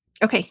too.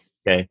 Okay.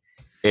 Okay,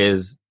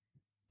 is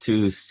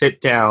to sit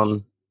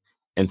down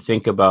and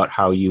think about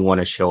how you want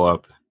to show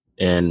up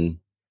in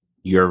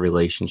your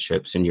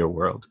relationships, in your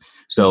world.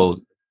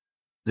 So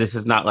this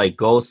is not like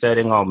goal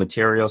setting, all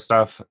material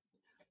stuff.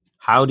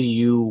 how do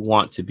you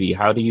want to be?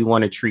 How do you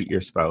want to treat your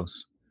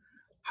spouse?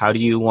 How do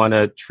you want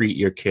to treat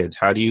your kids?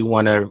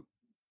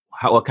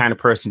 What kind of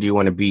person do you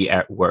want to be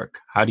at work?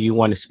 How do you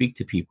want to speak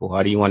to people?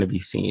 How do you want to be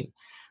seen?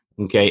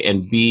 Okay.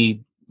 And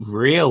be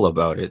real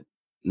about it.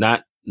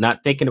 Not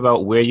thinking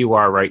about where you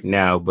are right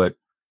now, but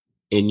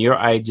in your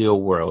ideal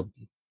world,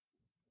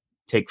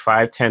 take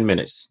 5-10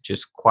 minutes,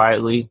 just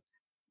quietly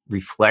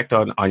reflect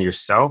on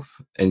yourself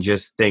and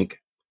just think,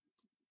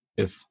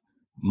 if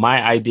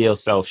my ideal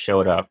self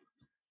showed up,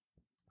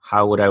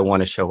 how would I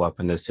want to show up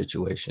in this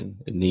situation,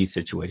 in these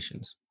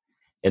situations?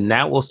 And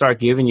that will start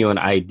giving you an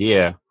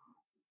idea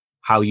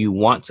how you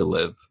want to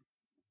live.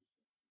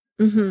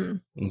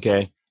 Mm-hmm.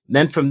 Okay.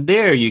 Then from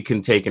there, you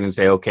can take it and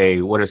say,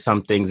 okay, what are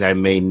some things I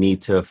may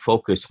need to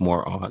focus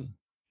more on?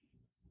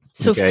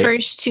 So Okay.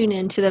 first tune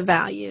into the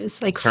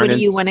values. Like, Turn what do in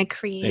you want to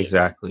create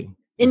exactly.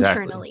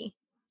 internally?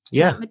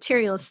 Yeah. Not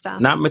material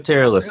stuff. Not Your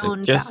materialistic.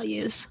 own Just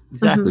values.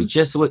 exactly. Mm-hmm.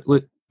 Just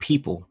with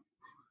people.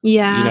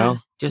 Yeah.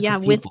 Just Yeah.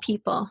 with With people.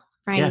 people.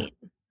 Yeah. Right.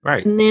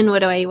 Right. And then what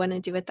do I want to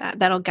do with that?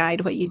 That'll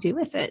guide what you do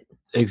with it.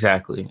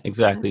 Exactly.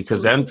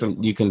 Because then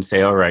Absolutely. you can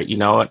say, all right, you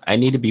know what? I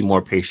need to be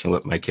more patient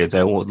with my kids.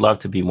 I would love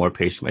to be more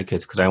patient with my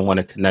kids because I want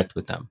to connect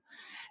with them.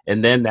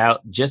 And then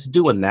just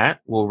doing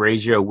that will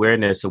raise your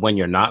awareness of when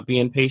you're not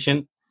being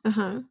patient,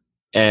 Uh-huh.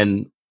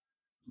 and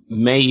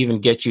may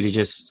even get you to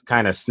just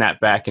kind of snap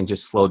back and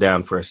just slow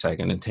down for a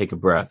second and take a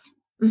breath,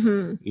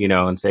 Mm-hmm.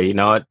 and say, you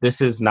know what?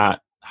 This is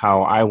not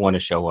how I want to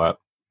show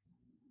up.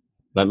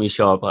 Let me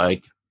show up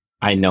like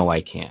I know I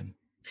can.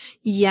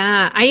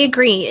 Yeah, I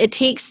agree. It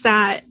takes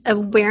that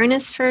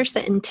awareness first,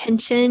 the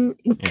intention,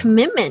 and Yeah.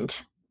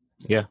 commitment.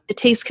 Yeah. It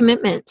takes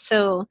commitment.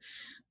 So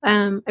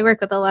I work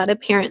with a lot of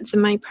parents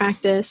in my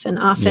practice, and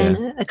often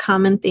Yeah. a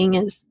common thing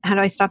is, how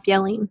do I stop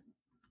yelling?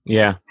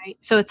 Yeah. Right.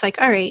 So it's like,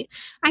 all right,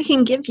 I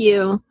can give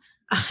you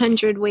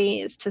 100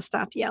 ways to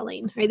stop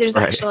yelling. Right. There's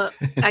Right.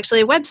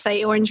 actually a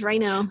website, Orange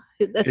Rhino,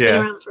 that's been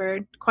Yeah. around for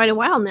quite a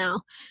while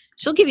now.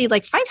 She'll give you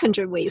like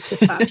 500 ways to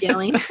stop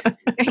yelling.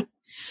 Right?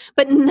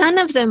 But none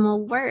of them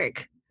will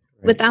work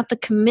without the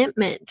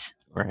commitment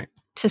Right.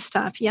 to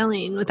stop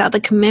yelling, without the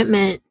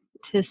commitment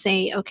to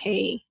say,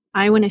 okay,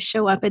 I want to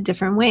show up a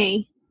different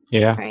way.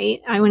 Yeah.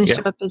 Right. I want to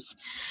show up as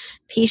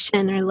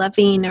patient or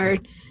loving, or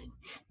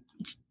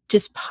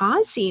just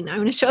pausing. I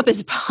want to show up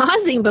as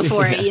pausing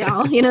before I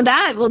yell.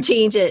 That will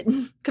change it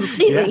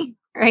completely.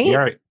 Yeah. Right. You're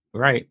right.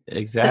 Right.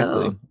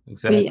 So,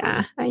 Exactly.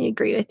 yeah, I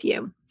agree with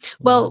you.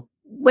 Mm-hmm. Well,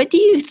 what do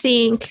you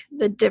think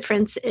the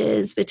difference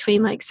is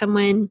between like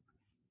someone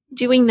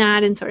doing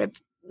that and sort of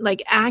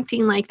like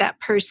acting like that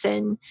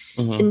person,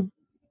 Mm-hmm.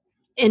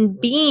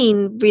 and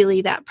being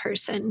really that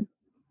person?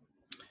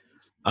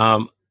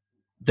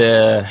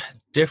 The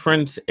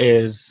difference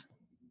is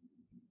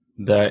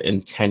the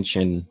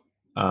intention,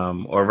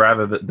 or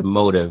rather the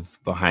motive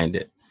behind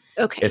it.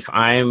 Okay. If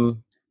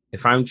I'm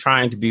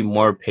trying to be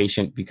more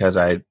patient because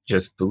I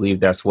just believe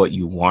that's what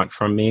you want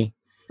from me,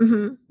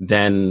 Mm-hmm.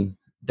 then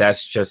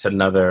that's just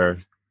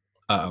another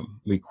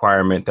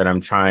requirement that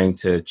I'm trying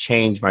to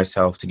change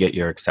myself to get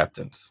your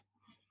acceptance.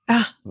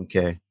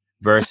 Okay.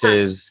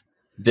 Versus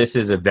this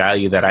is a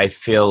value that I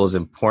feel is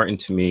important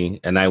to me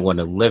and I want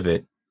to live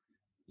it.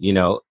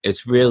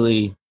 It's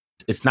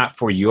not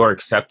for your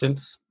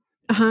acceptance.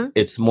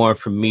 It's more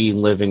for me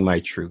living my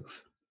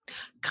truth.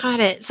 Got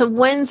it. So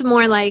one's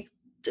more like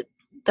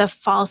the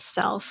false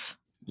self.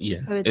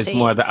 Yeah. I would It's say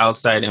more the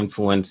outside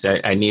influence.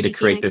 I need to seeking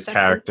create this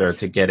character acceptance.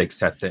 to get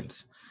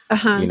acceptance.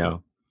 Uh-huh.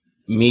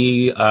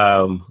 Me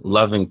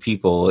loving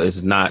people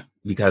is not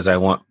because I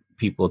want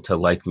people to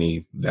like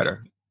me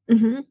better.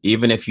 Mm-hmm.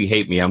 Even if you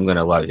hate me, I'm going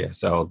to love you.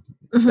 So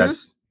Mm-hmm.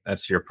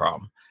 that's your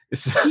problem.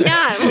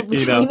 Yeah, well,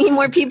 we need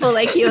more people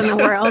like you in the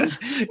world.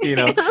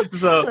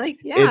 So like,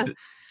 yeah.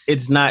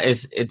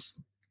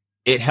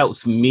 it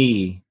helps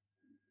me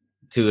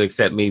to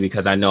accept me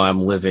because I know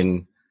I'm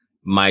living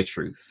my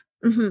truth.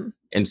 Mm-hmm.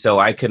 And so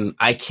I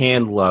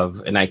can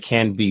love and I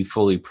can be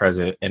fully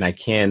present and I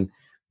can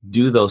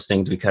do those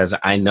things because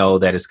I know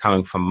that it's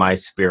coming from my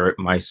spirit,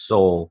 my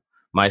soul,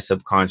 my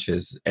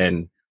subconscious,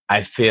 and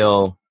I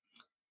feel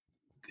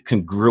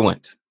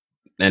congruent.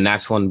 And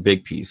that's one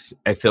big piece.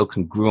 I feel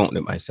congruent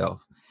with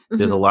myself. Mm-hmm.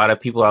 There's a lot of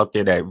people out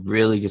there that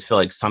really just feel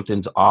like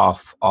something's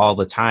off all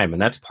the time.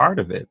 And that's part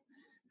of it.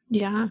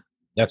 Yeah.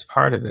 That's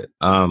part of it.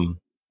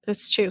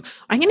 That's true.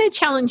 I'm going to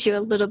challenge you a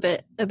little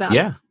bit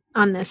about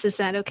on this. Is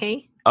that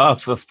okay? Oh,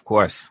 of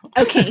course.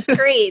 Okay,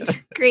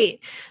 great.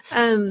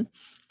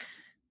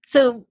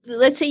 So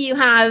let's say you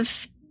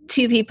have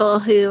two people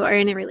who are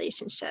in a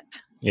relationship.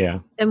 Yeah.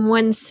 And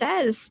one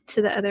says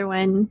to the other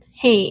one,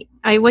 hey,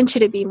 I want you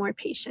to be more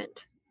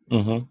patient.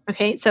 Mm-hmm.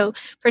 Okay. So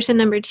person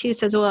number two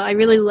says, well, I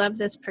really love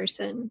this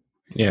person.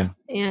 Yeah.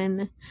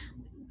 And,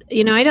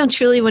 I don't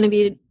truly want to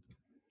be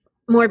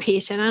more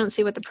patient. I don't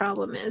see what the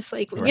problem is.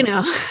 Like,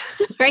 right.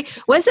 Right.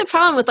 What's the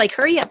problem with like,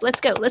 hurry up,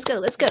 let's go. Like,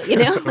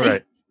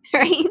 right.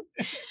 Right.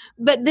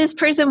 But this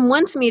person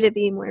wants me to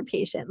be more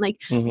patient. Like,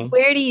 mm-hmm.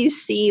 Where do you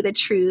see the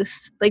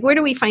truth? Like, where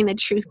do we find the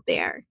truth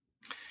there?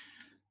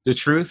 The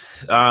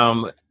truth,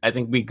 I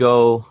think we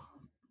go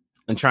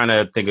I'm trying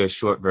to think of a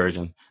short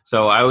version.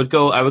 So I would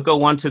go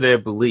one to their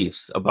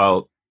beliefs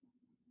about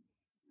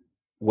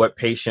what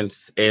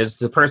patience is.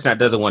 The person that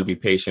doesn't want to be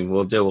patient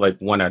will do like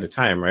one at a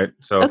time, right?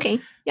 So Okay. I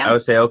Yeah.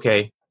 would say,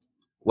 okay,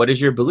 what is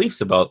your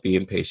beliefs about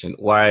being patient?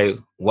 Why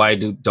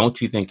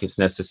don't you think it's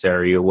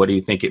necessary, or what do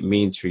you think it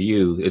means for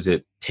you? Is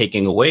it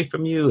taking away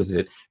from you? Is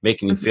it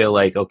making you Mhm. feel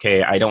like,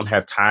 okay, I don't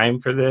have time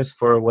for this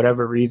for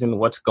whatever reason?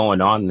 What's going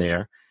on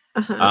there?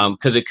 Uh-huh.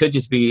 Because it could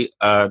just be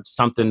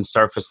something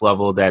surface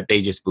level that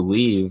they just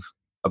believe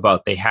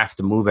about. They have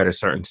to move at a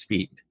certain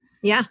speed,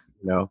 Yeah.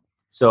 you know.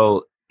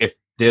 So if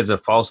there's a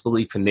false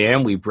belief in there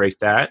and we break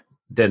that,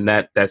 then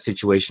that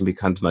situation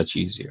becomes much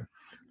easier.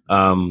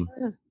 Um,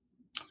 Yeah.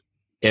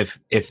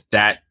 if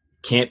that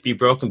can't be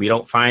broken, we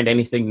don't find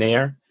anything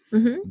there,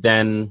 Mhm.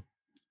 then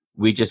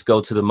we just go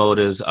to the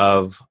motives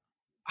of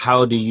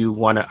how do you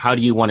want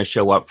to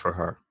show up for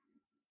her,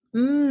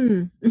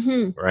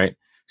 Mhm. right?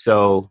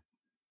 So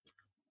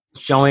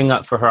showing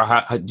up for her,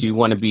 how do you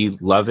want to be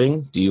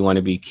loving? Do you want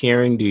to be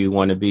caring? Do you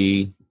want to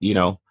be,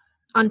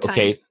 On time.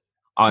 okay,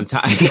 on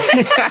time?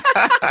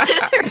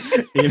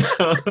 you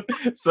know,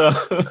 so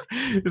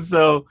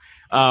so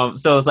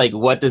so it's like,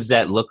 what does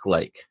that look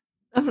like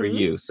for Mhm.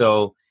 you?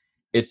 So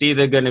it's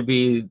either going to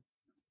be,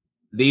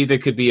 there either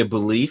could be a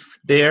belief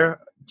there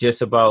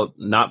just about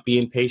not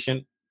being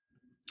patient,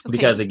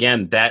 because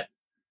Okay.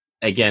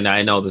 again,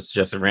 I know this is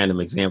just a random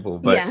example,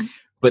 Yeah.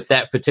 but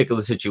that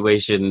particular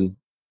situation,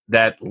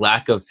 that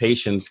lack of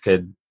patience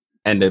could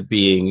end up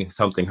being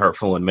something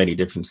hurtful in many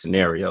different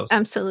scenarios,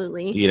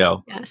 Absolutely. you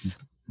know. Yes.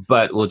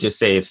 But we'll just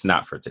say it's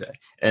not for today.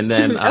 And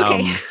then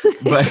Okay.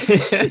 but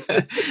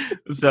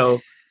so,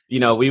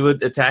 we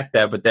would attack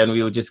that, but then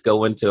we would just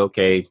go into,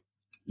 okay,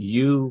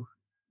 you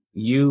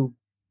you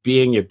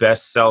being your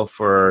best self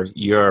for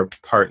your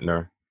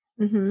partner,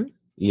 Mhm.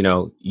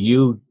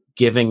 you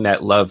giving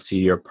that love to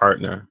your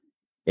partner,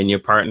 and your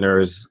partner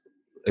is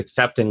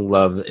accepting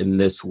love in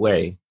this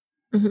way,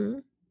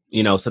 Mhm.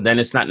 so then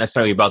it's not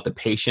necessarily about the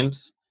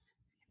patience.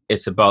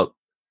 It's about,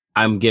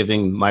 I'm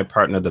giving my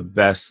partner the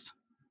best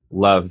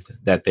love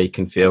that they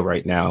can feel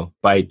right now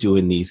by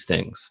doing these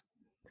things.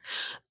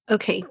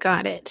 Okay,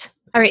 got it.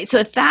 All right, so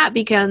if that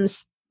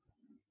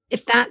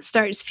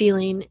starts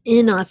feeling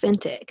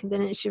inauthentic,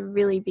 then it should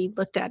really be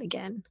looked at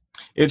again.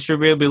 It should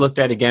really be looked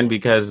at again,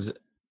 because,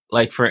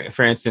 like, for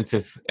instance,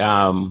 if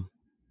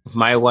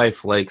my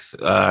wife likes,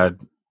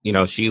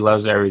 she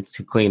loves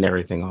to clean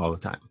everything all the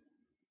time,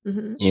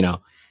 Mhm. you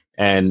know,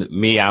 and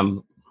me,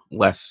 I'm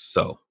less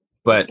so.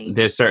 But Right.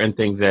 there's certain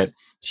things that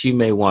she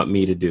may want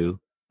me to do.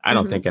 I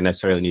don't Mhm. think I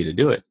necessarily need to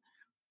do it.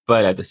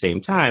 But at the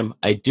same time,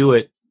 I do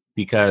it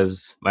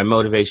because my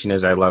motivation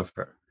is I love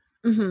her,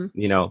 Mhm.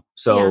 Yeah.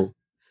 So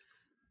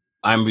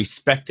I'm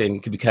respecting,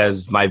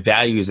 because my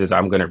values is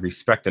I'm going to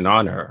respect and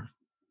honor her.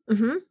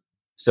 Mhm.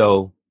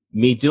 So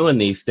me doing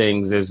these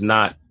things is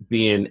not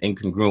being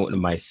incongruent to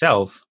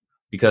myself,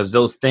 because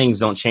those things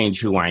don't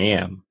change who I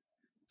am.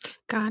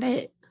 Got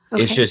it.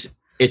 It's Okay. just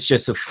it's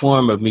just a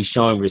form of me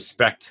showing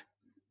respect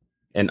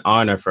and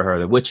honor for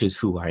her, which is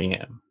who I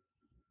am.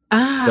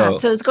 Ah, So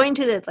so it's going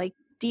to the, like,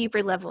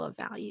 deeper level of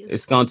it's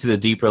values, gone to the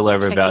deeper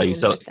level of checking value. in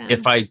So with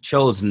if them. I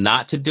chose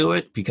not to do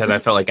it because I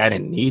Mhm. felt like I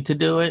didn't need to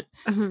do it,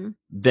 Mhm.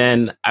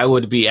 then I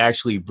would be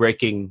actually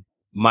breaking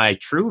my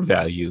true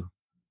value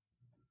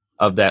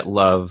of that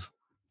love,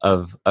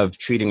 of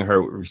treating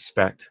her with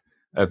respect,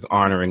 of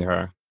honoring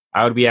her.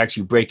 I would be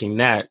actually breaking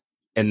that,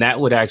 and that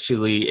would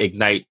actually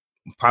ignite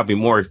probably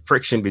more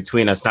friction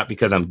between us, not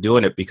because I'm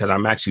doing it, because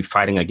I'm actually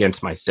fighting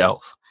against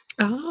myself.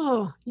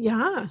 Oh,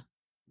 yeah.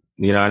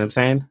 You know what I'm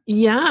saying?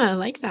 Yeah, I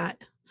like that.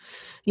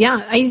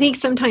 Yeah, I think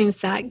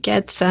sometimes that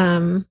gets,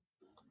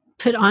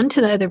 put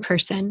onto the other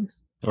person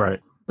Right.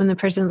 when the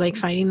person's, like,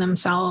 fighting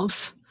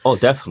themselves. Oh,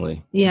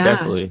 definitely. Yeah,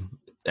 Definitely.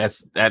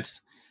 That's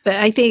but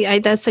I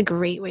think that's a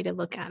great way to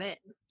look at it.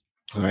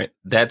 right.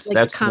 That's Like, the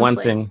that's one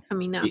conflict thing.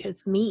 coming up, Yeah.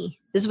 it's me.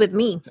 This is with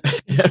me.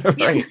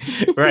 Right.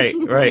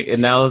 Right.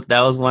 And that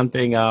was one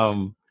thing.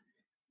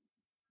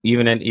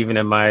 Even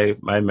in my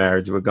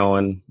marriage,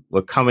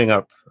 we're coming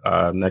up,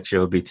 next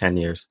year will be 10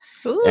 years.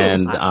 Ooh,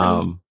 And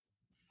awesome.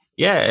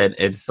 yeah,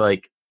 it's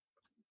like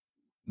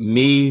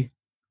me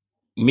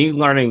me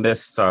learning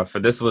this stuff.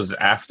 This was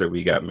after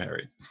we got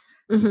married,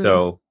 Mhm,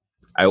 so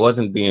I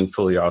wasn't being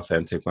fully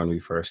authentic when we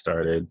first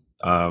started.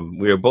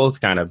 We were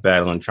both kind of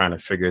battling, trying to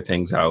figure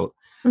things out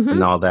and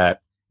mhm, all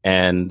that.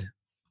 And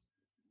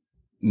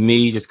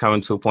me just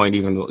coming to a point,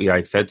 even,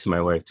 I said to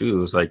my wife too, it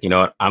was like,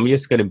 what, I'm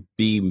just gonna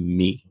be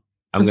me.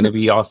 I'm gonna mhm,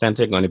 be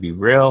authentic, I'm gonna be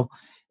real,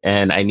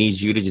 and I need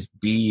you to just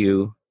be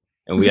you,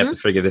 and we have to mhm.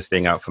 figure this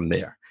thing out from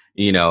there.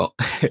 You know,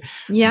 but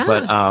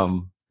Yeah.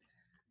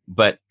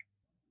 but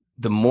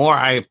the more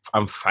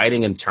I'm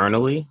fighting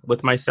internally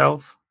with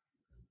myself,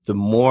 the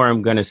more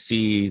I'm gonna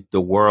see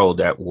the world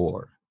at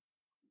war,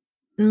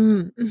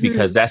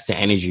 because Mhm. that's the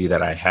energy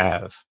that I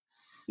have.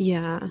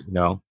 Yeah. You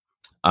know,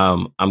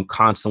 I'm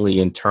constantly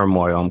in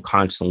turmoil. I'm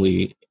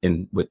constantly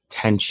in with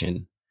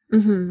tension.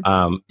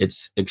 Mhm.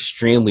 It's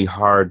extremely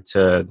hard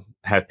to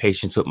have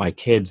patience with my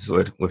kids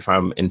if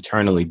I'm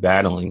internally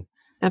battling.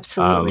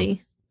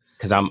 Absolutely.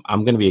 Because I'm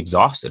going to be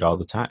exhausted all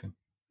the time.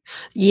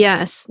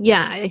 Yes.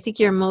 Yeah. I think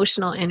your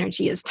emotional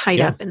energy is tied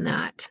Yeah, up in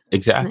that.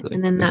 exactly.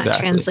 And then that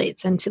Exactly.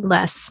 translates into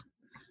less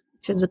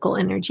physical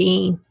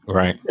energy,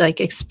 Right.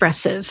 like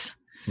expressive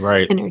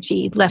Right.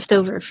 energy left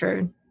over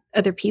for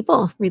other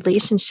people,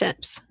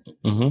 relationships.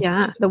 Mm-hmm.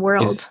 Yeah. The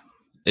world.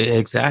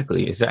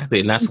 Exactly.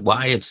 And that's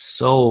why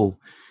to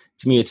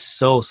me, it's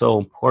so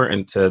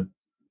important to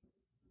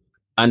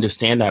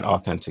understand that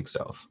authentic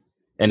self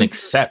and Mhm.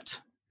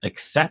 accept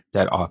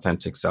that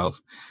authentic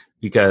self,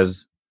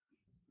 because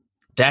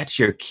that's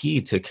your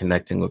key to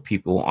connecting with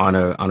people on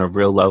a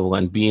real level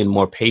and being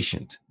more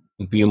patient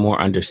and being more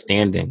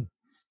understanding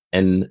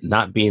and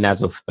not being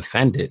as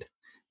offended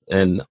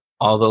and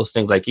all those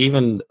things. Like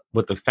even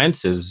with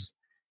offenses,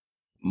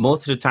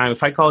 most of the time,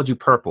 if I called you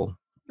purple,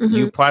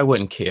 you Mhm. probably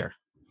wouldn't care,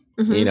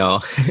 you Mhm.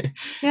 know.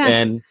 Yeah.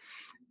 And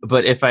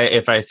but if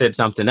I said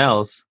something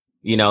else,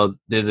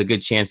 there's a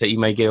good chance that you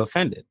might get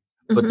offended.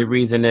 But the Mhm.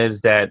 reason is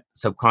that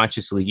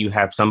subconsciously you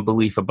have some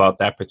belief about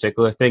that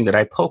particular thing that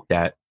I poked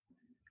at,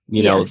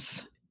 you know,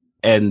 Yes.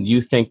 and you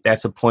think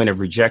that's a point of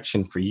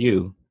rejection for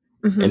you.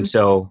 And Mhm.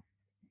 so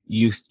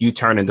you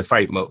turn into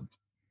fight mode,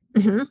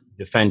 Mhm.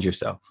 defend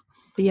yourself.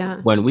 Yeah.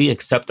 When we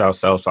accept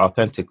ourselves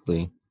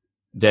authentically,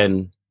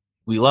 then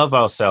we love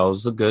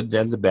ourselves, the good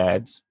and the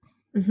bads.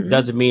 Mhm.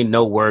 Doesn't mean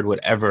no word would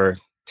ever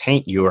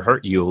taint you or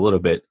hurt you a little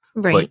bit,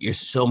 but Right. you're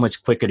so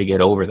much quicker to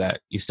get over that.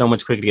 You're so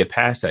much quicker to get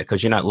past that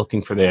because you're not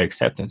looking for their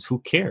acceptance. Who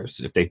cares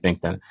if they think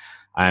that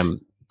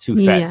I'm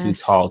too fat, too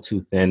Yes. tall, too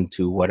thin,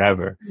 too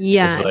whatever? It's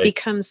Yeah, it like,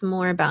 becomes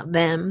more about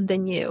them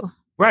than you.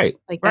 right,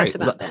 Like that's right.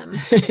 about them.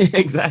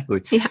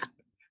 Exactly. Yeah.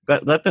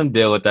 Let them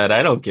deal with that.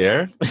 I don't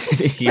care.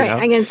 you Right. know?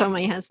 I'm gonna tell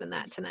my husband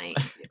that tonight.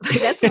 Like,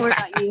 that's more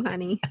about you,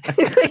 honey.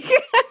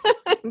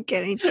 I'm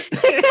kidding.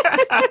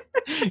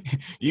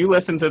 You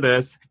listen to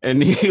this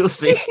and you'll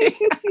see.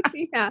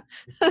 Yeah.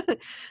 I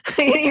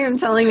can hear him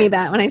telling me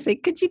that when I say,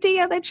 "Could you take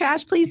out that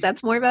trash, please?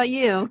 That's more about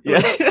you."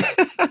 Yeah.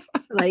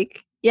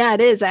 Like, yeah,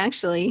 it is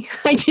actually.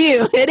 I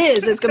do. It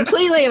is. It's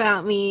completely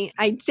about me.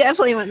 I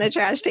definitely want the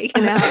trash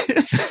taken out.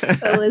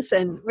 So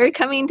listen, we're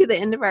coming to the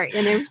end of our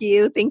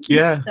interview. Thank you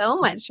Yeah. so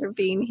much for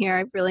being here.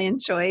 I've really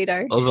enjoyed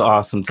our It was an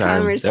awesome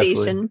time. Definitely.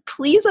 conversation.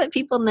 Please let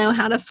people know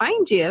how to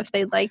find you if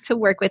they'd like to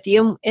work with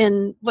you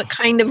and what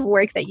kind of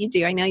work that you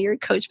do. I know you're a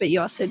coach, but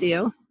you also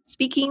do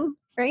speaking,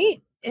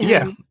 right?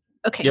 Yeah. And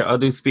okay, Yeah. I'll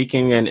do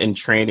speaking and training.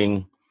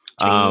 training.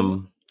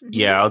 Mhm.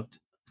 Yeah. I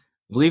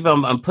believe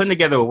I'm putting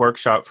together a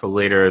workshop for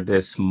later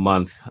this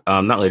month.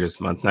 Not later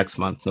this month, next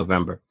month,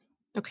 November.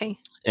 Okay.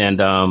 And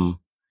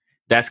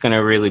that's going to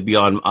really be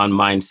on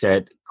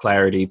mindset,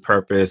 clarity,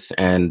 purpose,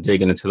 and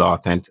digging into the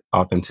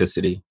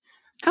authenticity.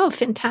 Oh,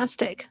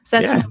 fantastic. So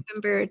that's Yeah.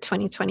 November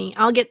 2020.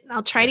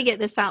 I'll try to get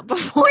this out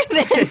before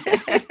then.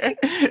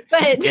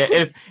 But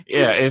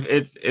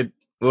if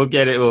we'll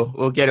get it.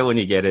 We'll get it when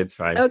you get it. It's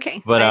fine.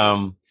 okay.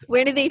 But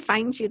Where do they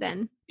find you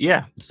then?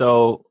 yeah.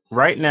 So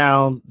right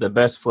now, the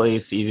best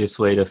place, easiest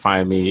way to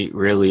find me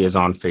really is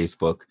on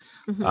Facebook.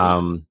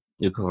 Mhm.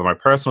 You can go to my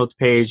personal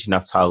page,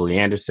 Naftali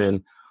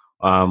Anderson,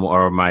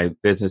 or my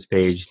business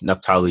page,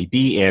 Naftali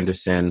D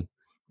Anderson,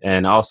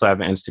 and also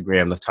have an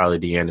Instagram, Naftali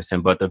D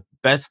Anderson. But the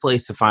best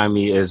place to find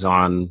me is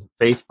on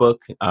Facebook.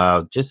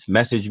 Just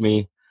message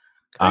me.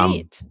 Um,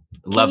 Great.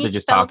 Can love you to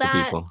just spell talk to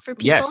that people. for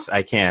people? Yes,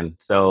 I can.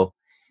 So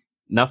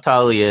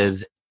Naftali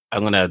is,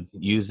 I'm gonna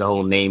use the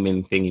whole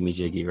naming thingy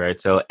majiggy, right?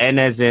 So N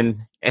as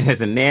in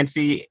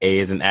Nancy, A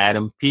as in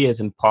Adam, P as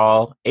in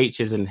Paul, H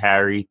as in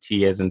Harry,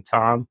 T as in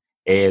Tom,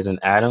 A as in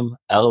Adam,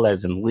 L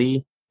as in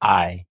Lee,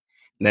 I.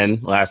 And then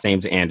last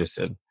name's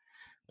Anderson.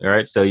 All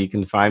right. So you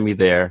can find me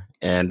there.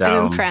 And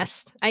I'm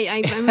impressed.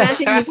 I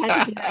imagine you've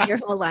had to do that your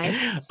whole life.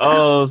 So.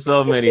 oh,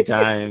 so many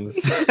times.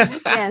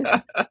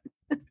 Yes.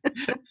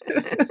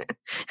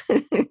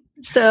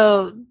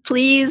 So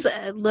please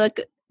look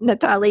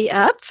Natali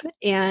up,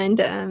 and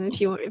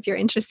if you're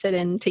interested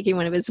in taking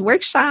one of his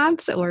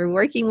workshops or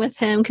working with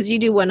him, because you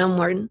do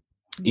one-on-one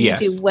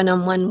Yes. work One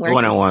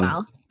on as one.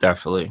 well.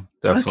 Definitely.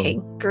 Okay,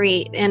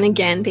 great. And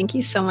again, thank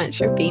you so much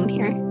for being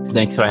here.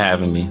 Thanks for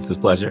having me. It's a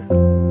pleasure.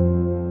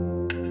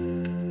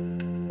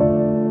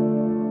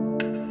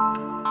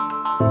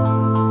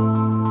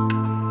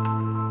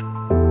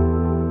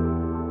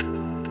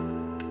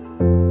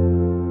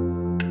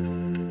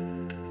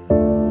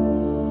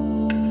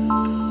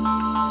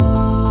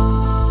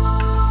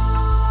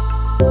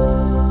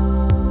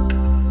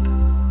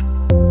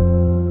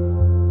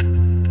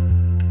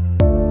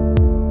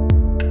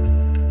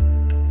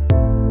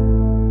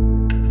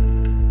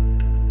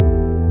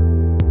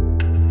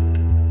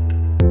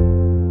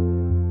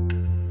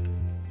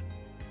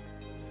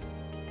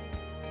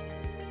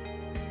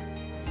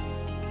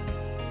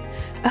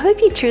 I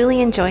hope you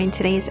truly enjoyed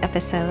today's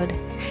episode.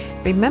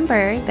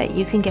 Remember that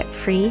you can get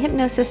free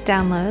hypnosis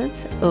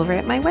downloads over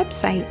at my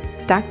website,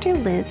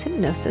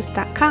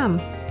 drlizhypnosis.com,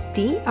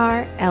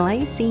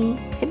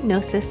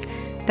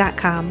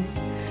 drlizhypnosis.com.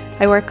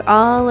 I work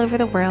all over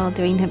the world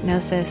doing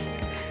hypnosis,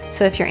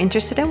 So if you're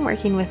interested in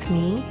working with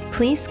me,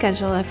 please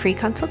schedule a free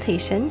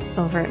consultation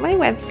over at my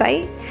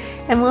website,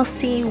 and we'll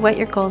see what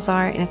your goals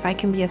are and if I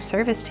can be of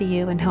service to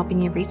you in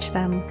helping you reach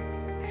them.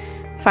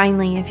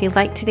 Finally, if you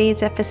liked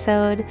today's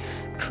episode,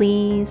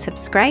 please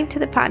subscribe to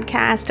the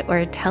podcast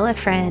or tell a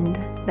friend.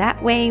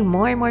 That way,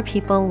 more and more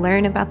people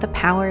learn about the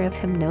power of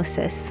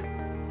hypnosis.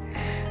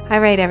 All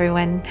right,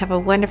 everyone, have a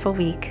wonderful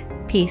week.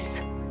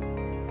 Peace.